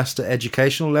discussed at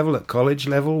educational level, at college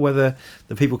level, whether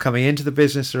the people coming into the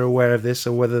business are aware of this,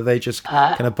 or whether they just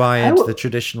kind of buy into the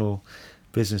traditional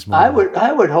business model?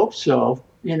 I would hope so.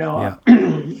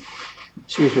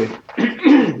 Excuse me.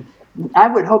 I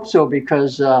would hope so,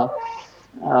 because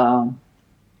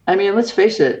let's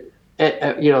face it.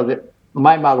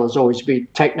 My motto has always been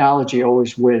technology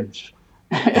always wins.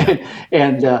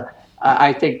 And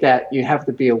I think that you have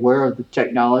to be aware of the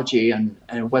technology and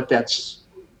what that's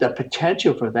the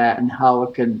potential for that and how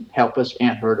it can help us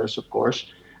and hurt us, of course.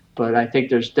 But I think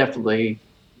there's definitely,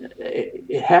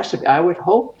 it has to be, I would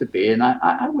hope to be, and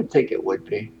I would think it would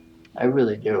be. I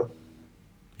really do.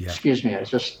 Yeah. Excuse me, I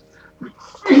just...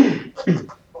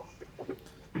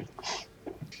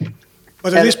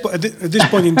 But at this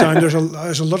point in time, there's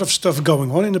a lot of stuff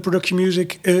going on in the production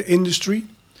music industry.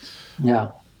 Yeah.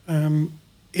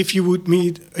 If you would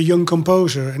meet a young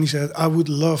composer and he said, "I would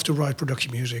love to write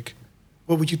production music,"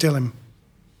 what would you tell him?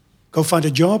 Go find a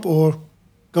job, or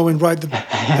go and write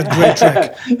that great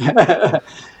track?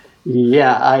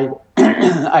 Yeah,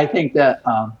 I think that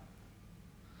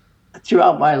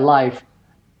throughout my life,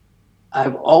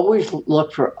 I've always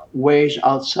looked for ways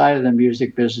outside of the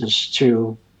music business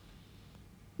to,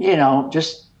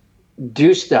 just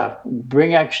do stuff,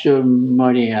 bring extra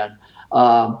money in.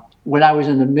 When I was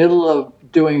in the middle of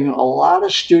doing a lot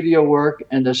of studio work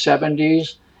in the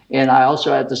 70s, and I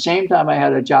also, at the same time, I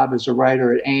had a job as a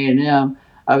writer at A&M,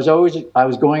 I was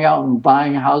going out and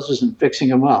buying houses and fixing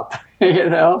them up,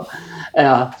 When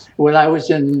I was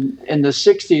in the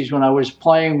 60s, when I was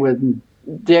playing with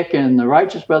Dick and the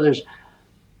Righteous Brothers,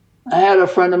 I had a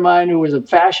friend of mine who was a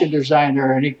fashion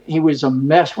designer, and he was a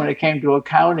mess when it came to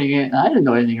accounting, and I didn't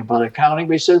know anything about accounting,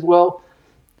 but he said, "Well,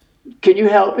 can you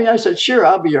help me?" I said, "Sure,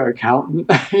 I'll be your accountant."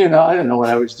 I didn't know what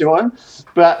I was doing,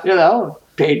 but,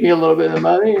 paid me a little bit of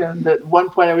money. And at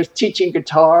one point I was teaching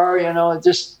guitar, I don't know.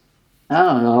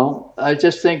 I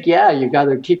just think, you got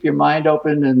to keep your mind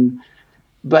open.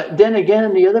 But then again,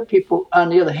 on the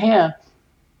other hand,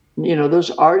 those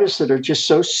artists that are just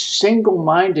so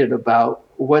single-minded about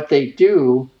what they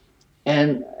do,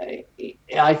 And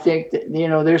I think that,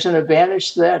 there's an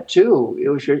advantage to that too. It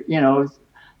was,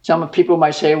 some people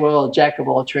might say, well, jack of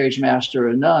all trades, master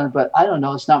of none, but I don't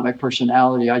know. It's not my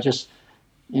personality. I just,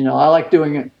 I like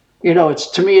doing it.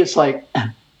 To me, it's like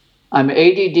I'm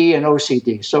ADD and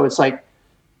OCD. So it's like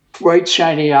bright,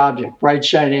 shiny object, bright,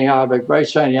 shiny object, bright,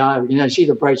 shiny object. And I see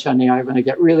the bright, shiny object and I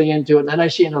get really into it. Then I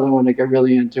see another one and get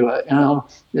really into it.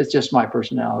 It's just my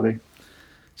personality.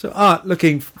 So, Art,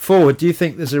 looking forward, do you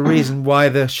think there's a reason why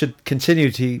there should continue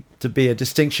to be a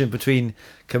distinction between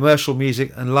commercial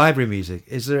music and library music?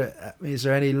 Is there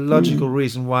any logical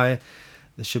reason why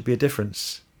there should be a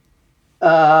difference?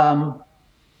 I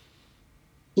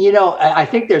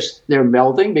think they're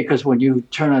melding, because when you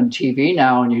turn on TV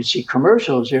now and you see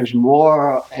commercials, it's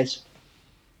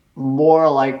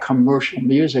more like commercial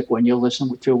music when you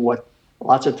listen to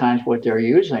lots of times what they're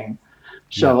using.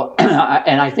 So,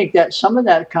 and I think that some of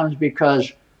that comes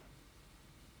because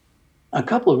a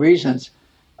couple of reasons.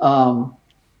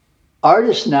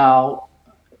 Artists now,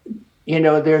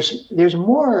 there's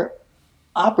more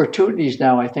opportunities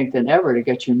now, I think, than ever to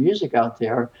get your music out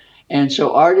there. And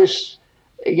so artists,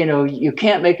 you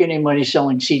can't make any money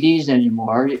selling CDs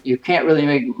anymore. You can't really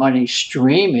make money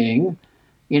streaming,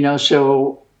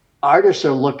 so artists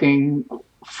are looking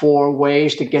for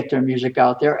ways to get their music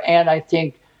out there. And I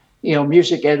think,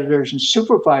 music editors and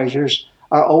supervisors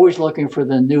are always looking for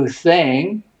the new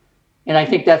thing. And I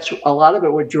think that's a lot of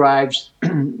it what drives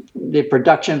the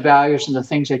production values and the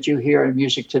things that you hear in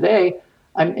music today.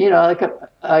 I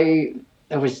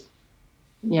was,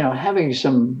 having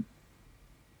some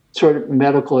sort of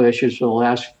medical issues for the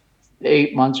last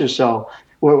 8 months or so,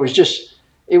 where it was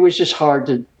just hard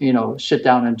to, sit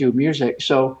down and do music.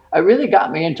 So it really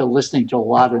got me into listening to a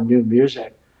lot of new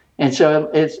music. And so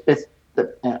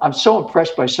I'm so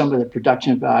impressed by some of the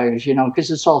production values,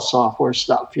 because it's all software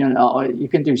stuff, you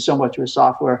can do so much with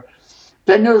software.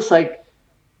 But I noticed, like,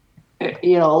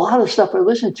 a lot of stuff I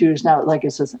listen to is now, like,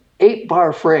 it's an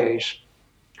 8-bar phrase.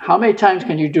 How many times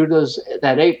can you do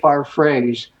that 8-bar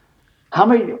phrase? How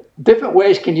many different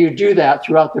ways can you do that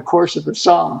throughout the course of the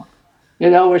song?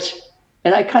 And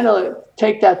I kind of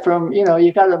take that from,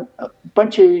 you got a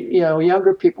bunch of,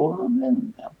 younger people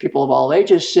and people of all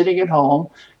ages sitting at home,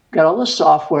 got all the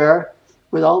software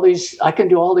with all these, I can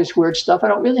do all this weird stuff. I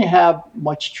don't really have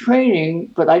much training,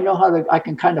 but I know I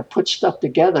can kind of put stuff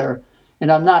together, and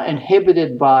I'm not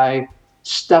inhibited by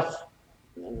stuff,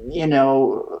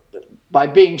 by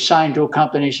being signed to a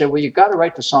company. Say, well, you got to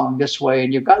write the song this way,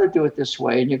 and you got to do it this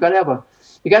way, and you got to have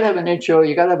an intro,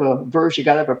 you got to have a verse, you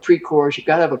got to have a pre-chorus, you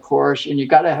got to have a chorus, and you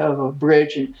got to have a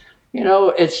bridge. And,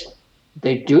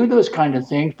 they do those kind of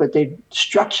things, but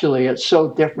structurally, it's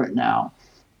so different now.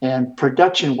 And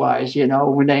production-wise,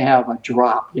 when they have a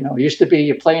drop, it used to be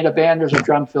you play in a band, there's a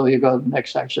drum fill, you go to the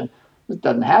next section. It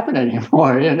doesn't happen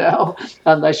anymore,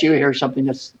 unless you hear something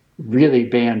that's really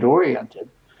band-oriented.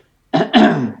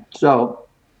 So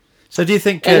do you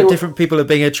think different people are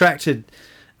being attracted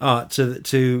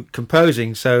to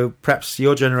composing? So perhaps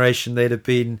your generation, they'd have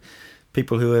been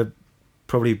people who are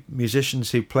probably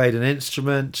musicians who played an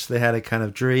instrument, they had a kind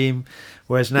of dream,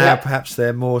 whereas now perhaps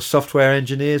they're more software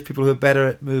engineers, people who are better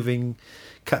at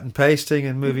cut and pasting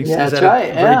and moving. Yeah, that's right.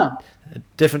 A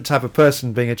different type of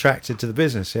person being attracted to the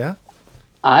business, yeah?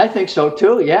 I think so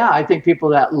too, yeah. I think people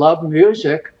that love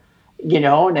music,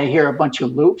 and they hear a bunch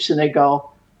of loops and they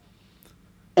go,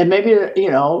 and maybe,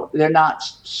 they're not,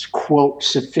 quote,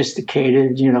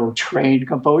 sophisticated, trained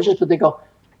composers, but they go,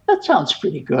 that sounds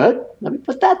pretty good. Let me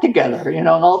put that together, and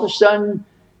all of a sudden,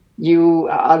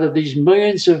 out of these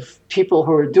millions of people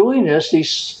who are doing this,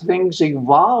 these things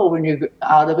evolve when you get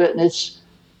out of it,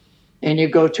 and you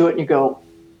go to it and you go,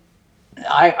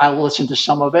 I'll listen to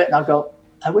some of it and I'll go,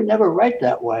 I would never write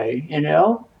that way,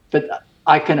 but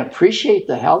I can appreciate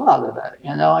the hell out of it.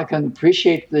 I can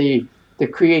appreciate the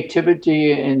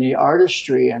creativity and the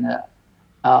artistry and it.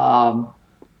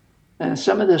 And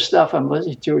some of the stuff I'm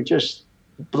listening to just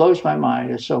blows my mind.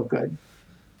 It's so good.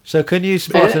 So can you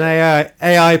spot an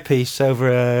AI piece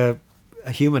over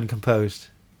a human composed?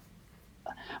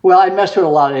 Well, I messed with a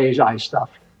lot of AI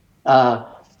stuff.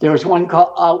 There was one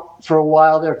out for a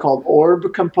while there called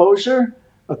Orb Composer,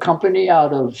 a company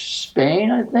out of Spain,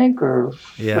 I think, or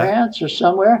France or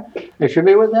somewhere. Are you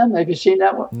familiar with them? Have you seen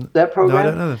that program? No, I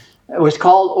don't know. It was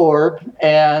called Orb,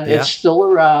 and it's still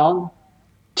around.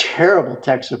 Terrible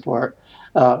tech support.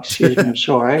 Excuse me, I'm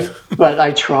sorry, but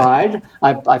I tried.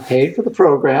 I paid for the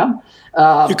program.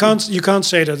 You can't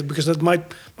say that because that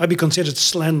might be considered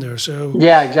slander. So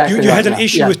yeah, exactly. You had an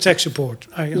issue with tech support.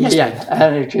 I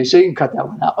understand. Okay, so you can cut that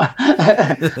one out.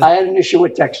 I had an issue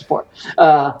with tech support.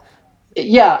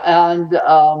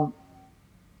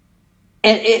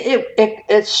 And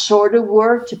it sort of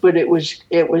worked, but it was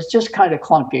just kind of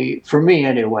clunky for me,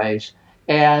 anyways.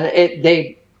 And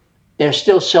they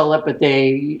still sell it, but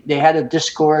they had a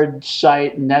Discord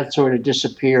site, and that sort of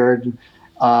disappeared.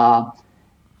 But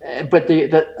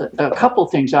a couple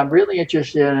things I'm really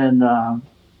interested in,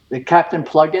 the Captain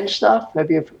Plugin stuff. Have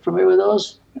you familiar with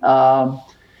those? I've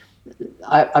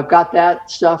got that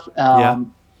stuff.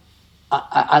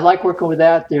 I like working with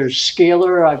that. There's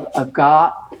Scalar I've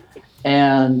got,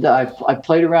 and I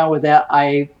played around with that.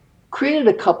 I created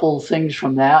a couple of things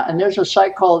from that, and there's a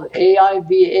site called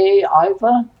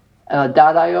AIVA.io,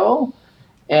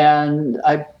 and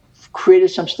I created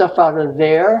some stuff out of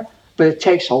there, but it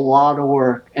takes a lot of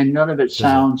work, and none of it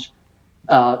sounds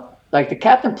like the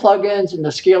Captain plugins and the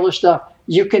Scalar stuff.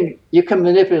 You can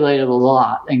manipulate it a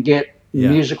lot and get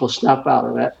musical stuff out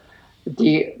of it.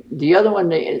 The other one,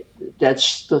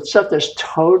 that's the stuff that's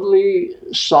totally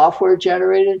software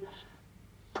generated.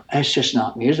 It's just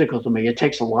not musical to me. It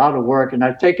takes a lot of work, and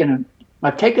I've taken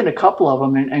a couple of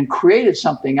them and created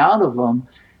something out of them.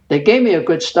 They gave me a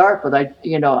good start, but I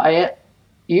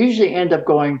usually end up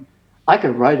going, I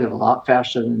could write it a lot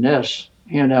faster than this.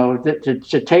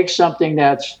 To take something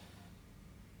that's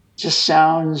just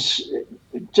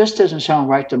doesn't sound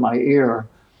right to my ear.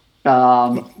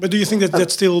 But do you think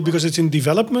that's still because it's in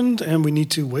development and we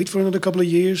need to wait for another couple of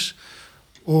years,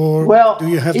 or do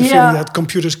you have the feeling that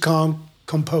computers can't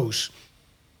compose?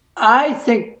 I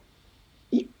think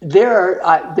there's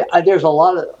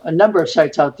a number of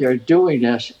sites out there doing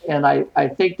this, and I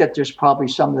think that there's probably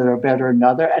some that are better than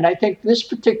other. And I think this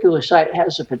particular site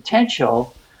has the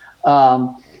potential,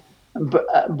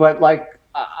 but like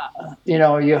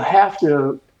you have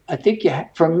to. I think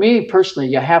for me personally,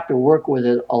 you have to work with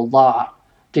it a lot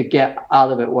to get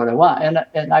out of it what I want,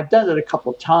 and I've done it a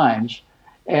couple of times.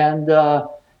 And the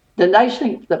nice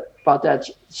thing about that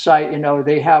site,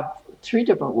 they have 3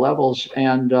 different levels,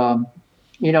 and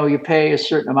you pay a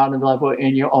certain amount of the level,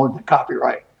 and you own the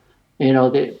copyright.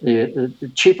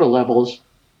 The cheaper levels,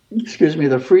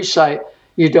 the free site,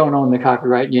 you don't own the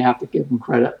copyright, and you have to give them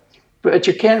credit. But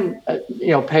you can,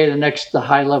 pay the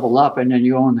high level up, and then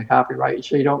you own the copyright,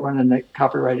 so you don't run into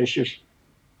copyright issues.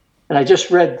 And I just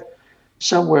read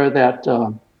somewhere that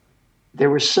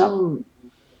there was some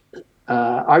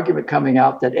argument coming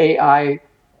out that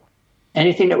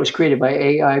anything that was created by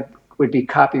AI would be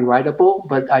copyrightable.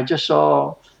 But I just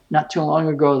saw not too long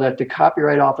ago that the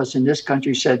Copyright Office in this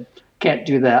country said can't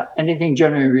do that. Anything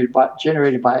generated by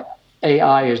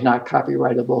AI is not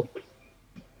copyrightable.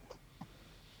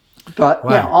 But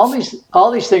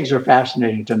all these things are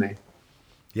fascinating to me.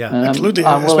 Yeah, absolutely.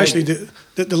 Especially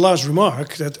the last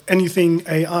remark that anything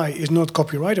AI is not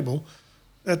copyrightable.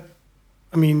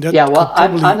 I'm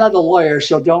not a lawyer,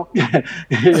 so don't.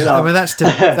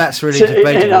 That's really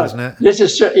debatable, isn't it? This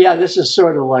is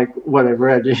sort of like what I've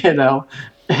read.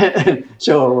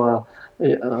 So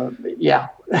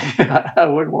I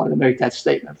wouldn't want to make that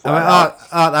statement. Art,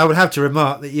 I would have to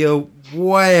remark that you're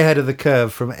way ahead of the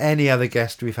curve from any other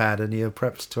guest we've had, and you're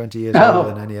perhaps 20 years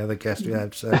older than any other guest we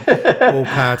had. So all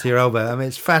power to your elbow.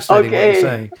 It's fascinating what you're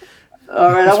saying.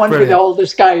 All right, I want to be the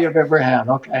oldest guy you've ever had.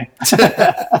 Okay.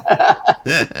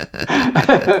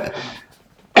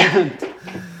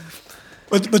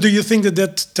 But do you think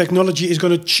that technology is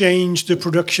going to change the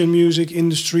production music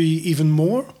industry even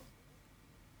more?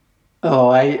 Oh,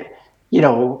 I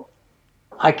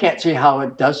can't see how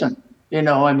it doesn't.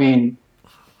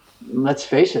 Let's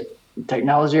face it,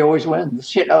 technology always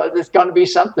wins. There's going to be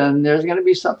something. There's going to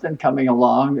be something coming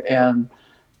along, and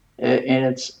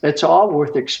it's all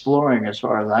worth exploring as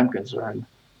far as I'm concerned.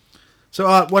 So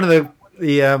one of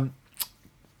the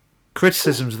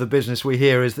criticisms of the business we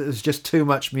hear is that there's just too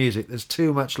much music. There's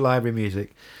too much library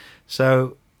music.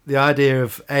 So the idea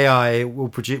of AI will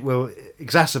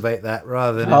exacerbate that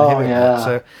rather than inhibit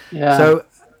that. So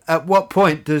at what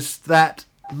point does that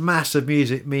mass of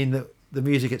music mean that the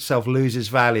music itself loses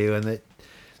value and that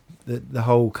the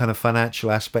whole kind of financial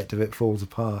aspect of it falls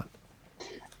apart?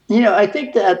 I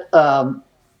think that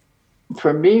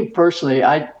for me personally,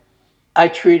 I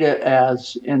treat it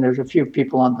as, and there's a few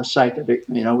people on the site that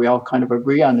we all kind of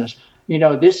agree on this.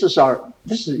 These are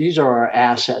our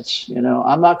assets.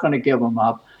 I'm not going to give them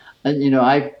up. And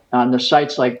on the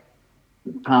sites like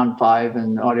Pound 5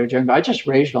 and Audio Jungle, I just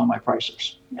raised all my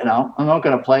prices. I'm not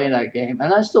going to play in that game,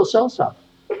 and I still sell stuff.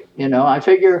 I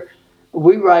figure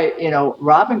we write.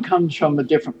 Robin comes from a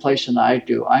different place than I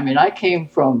do.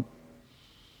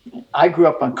 I grew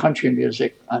up on country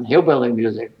music, on hillbilly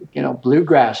music,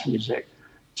 bluegrass music.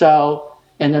 So,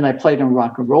 and then I played in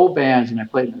rock and roll bands, and I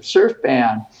played in a surf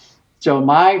band. So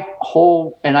my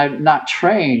whole, and I'm not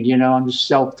trained, I'm just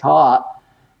self-taught.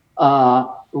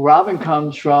 Robin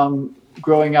comes from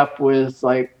growing up with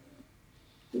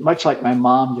much like my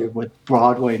mom did with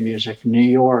Broadway music, New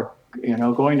York,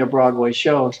 going to Broadway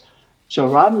shows. So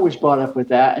Robin was brought up with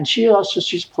that, and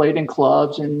she's played in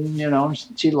clubs, and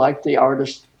she liked the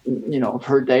artists, of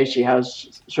her day. She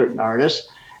has certain artists,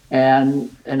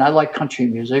 and I like country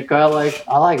music. I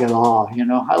like it all.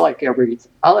 I like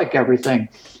everything,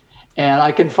 and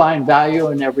I can find value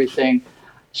in everything.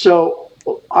 So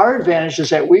our advantage is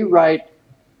that we write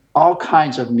all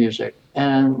kinds of music.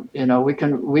 And,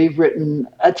 we've written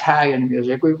Italian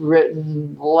music, we've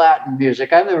written Latin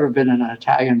music. I've never been in an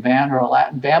Italian band or a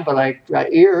Latin band, but I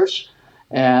got ears,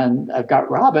 and I've got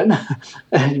Robin,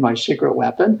 my secret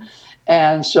weapon.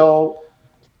 And so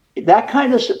that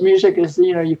kind of music is,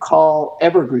 you call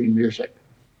evergreen music,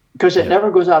 because it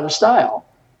never goes out of style.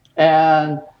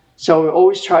 And so we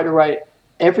always try to write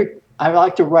I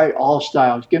like to write all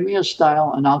styles. Give me a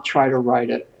style and I'll try to write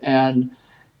it. And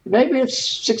maybe it's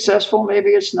successful,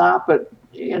 maybe it's not, but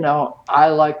I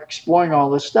like exploring all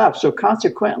this stuff. So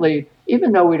consequently,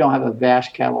 even though we don't have a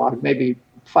vast catalog, maybe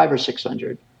 500 or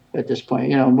 600 at this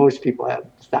point, most people have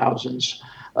thousands.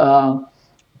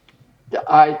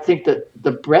 I think that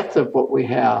the breadth of what we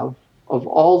have, of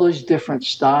all those different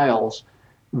styles,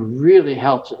 really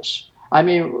helps us. I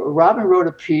mean, Robin wrote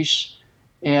a piece,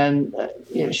 and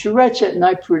she writes it, and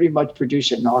I pretty much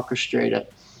produce it and orchestrate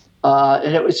it.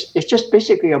 And it's just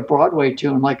basically a Broadway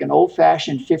tune, like an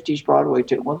old-fashioned 50s Broadway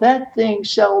tune. Well, that thing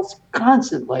sells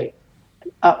constantly.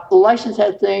 License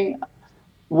that thing,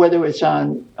 whether it's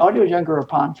on Audio Jungle or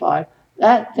Pond 5,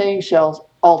 that thing sells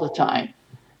all the time.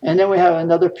 And then we have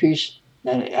another piece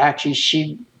that actually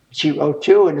she wrote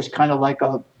too, and it's kind of like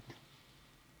a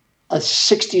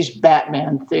 60s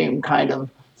Batman theme kind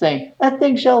of thing. That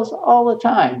thing sells all the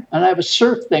time. And I have a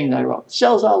surf thing that I wrote. It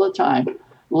sells all the time.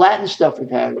 Latin stuff we've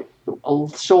had,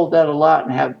 sold that a lot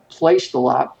and have placed a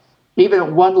lot.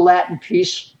 Even one Latin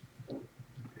piece,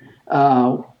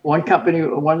 one company,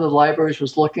 one of the libraries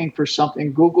was looking for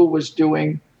something. Google was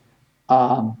looking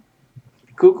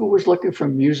for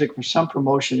music for some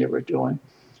promotion they were doing.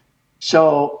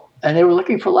 So, and they were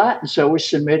looking for Latin. So we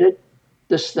submitted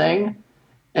this thing,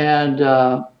 and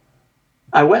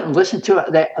I went and listened to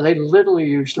it. They literally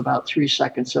used about 3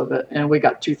 seconds of it, and we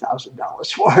got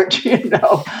 $2,000 for it.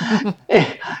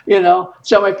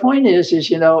 So my point is,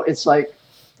 it's like,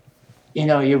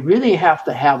 you really have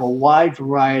to have a wide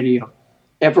variety of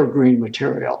evergreen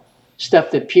material,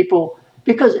 stuff that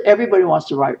because everybody wants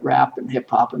to write rap and hip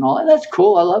hop and all, and that's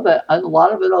cool. I love it. A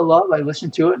lot of it I love. I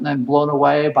listen to it, and I'm blown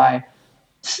away by,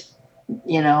 some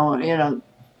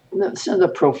of the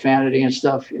profanity and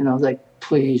stuff. Like,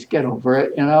 please get over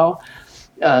it,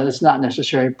 it's not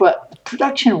necessary. But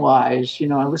production-wise,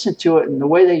 I listen to it, and the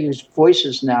way they use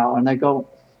voices now, and I go,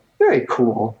 very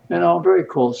cool, very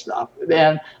cool stuff.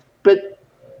 But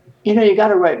you got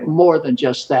to write more than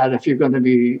just that if you're going to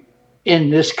be in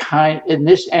this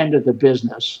end of the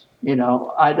business.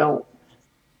 I don't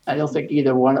think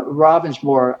either one. Robin's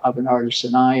more of an artist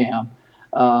than I am,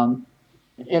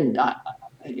 and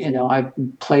I've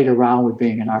played around with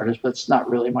being an artist, but it's not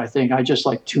really my thing. I just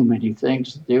like too many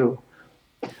things to do.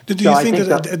 Do you think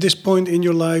that at this point in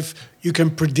your life you can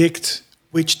predict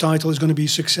which title is going to be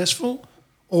successful,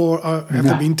 or have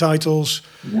there been titles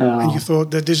and you thought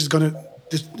that this is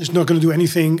not going to do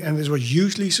anything, and this was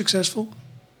hugely successful?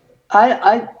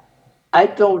 I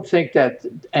don't think that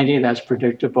any of that's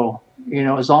predictable.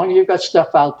 As long as you've got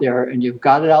stuff out there and you've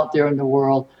got it out there in the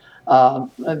world.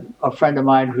 A friend of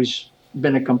mine who's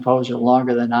been a composer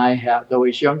longer than I have, though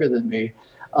he's younger than me,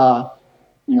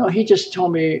 he just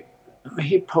told me,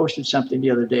 he posted something the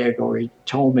other day ago where he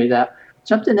told me that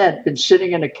something that had been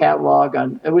sitting in a catalog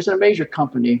it was a major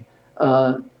company,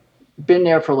 been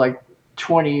there for like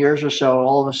 20 years or so,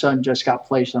 all of a sudden just got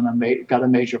placed on got a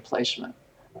major placement.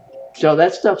 So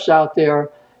that stuff's out there,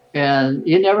 and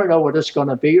you never know what it's going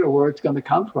to be or where it's going to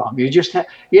come from. You just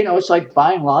it's like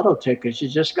buying lotto tickets. You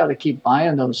just got to keep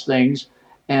buying those things.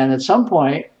 And at some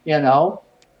point, they're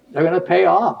going to pay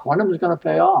off. One of them is going to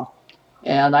pay off.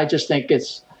 And I just think you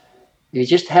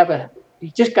just got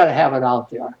to have it out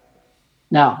there.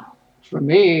 Now, for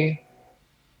me,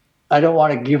 I don't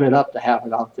want to give it up to have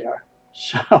it out there.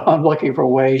 So I'm looking for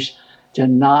ways to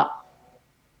not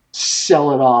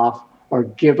sell it off or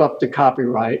give up the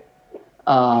copyright.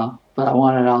 But I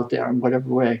want it out there in whatever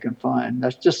way I can find.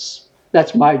 That's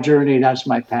my journey. That's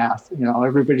my path.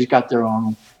 Everybody's got their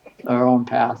own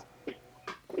path.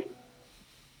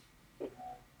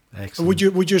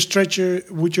 Excellent. Would your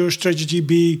strategy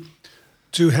be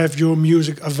to have your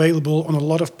music available on a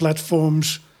lot of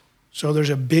platforms, so there's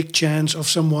a big chance of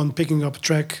someone picking up a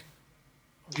track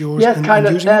of yours. Yeah,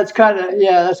 that's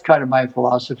kind of my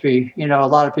philosophy. You know, a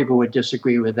lot of people would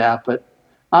disagree with that, but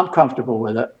I'm comfortable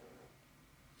with it.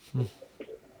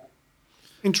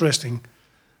 Interesting.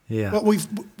 Yeah. Well, we've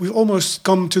almost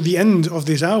come to the end of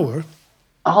this hour.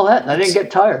 I didn't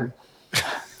get tired.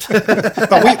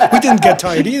 But we didn't get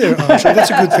tired either, so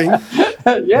that's a good thing.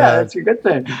 That's a good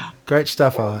thing. Great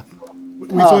stuff, Art. We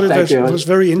thought it was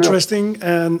very interesting,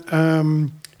 and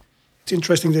it's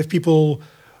interesting that if people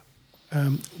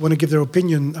want to give their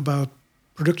opinion about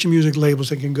production music labels,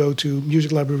 they can go to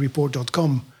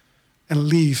musiclibraryreport.com and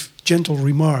leave gentle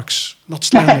remarks, not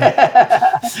slander.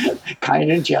 Kind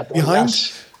and gentle. Behind.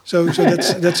 Yes. So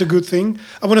that's a good thing.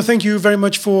 I want to thank you very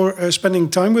much for spending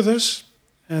time with us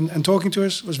and talking to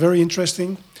us. It was very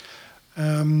interesting.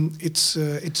 It's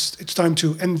time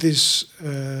to end this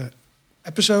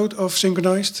episode of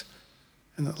Synchronized.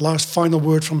 And the last final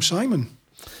word from Simon.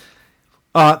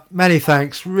 Many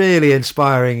thanks. Really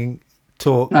inspiring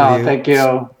talk. No, with you. thank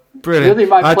you. Brilliant. Really,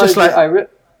 my pleasure.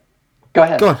 Go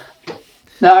ahead. Go on.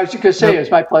 No, I was just going to say, it was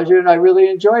my pleasure, and I really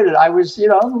enjoyed it. I was, a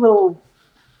little,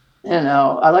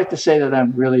 I like to say that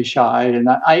I'm really shy, and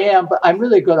I am, but I'm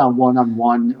really good on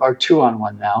one-on-one or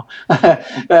two-on-one now. But,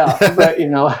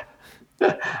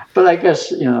 but I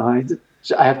guess,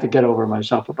 I have to get over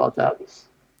myself about that.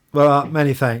 Well,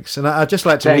 many thanks. And I'd just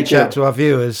like to reach out to our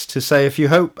viewers to say I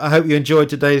hope you enjoyed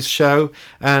today's show,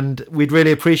 and we'd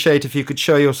really appreciate if you could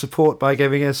show your support by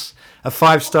giving us a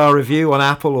 5-star review on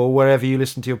Apple or wherever you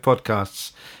listen to your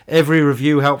podcasts. Every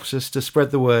review helps us to spread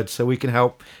the word so we can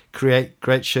help create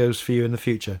great shows for you in the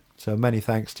future. So many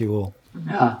thanks to you all.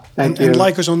 Yeah, thank you. And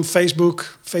like us on Facebook,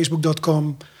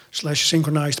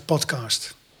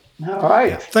 facebook.com/synchronizedpodcast. All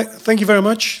right. Thank you very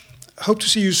much. Hope to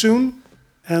see you soon.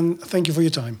 And thank you for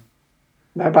your time.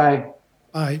 Bye-bye.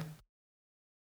 Bye.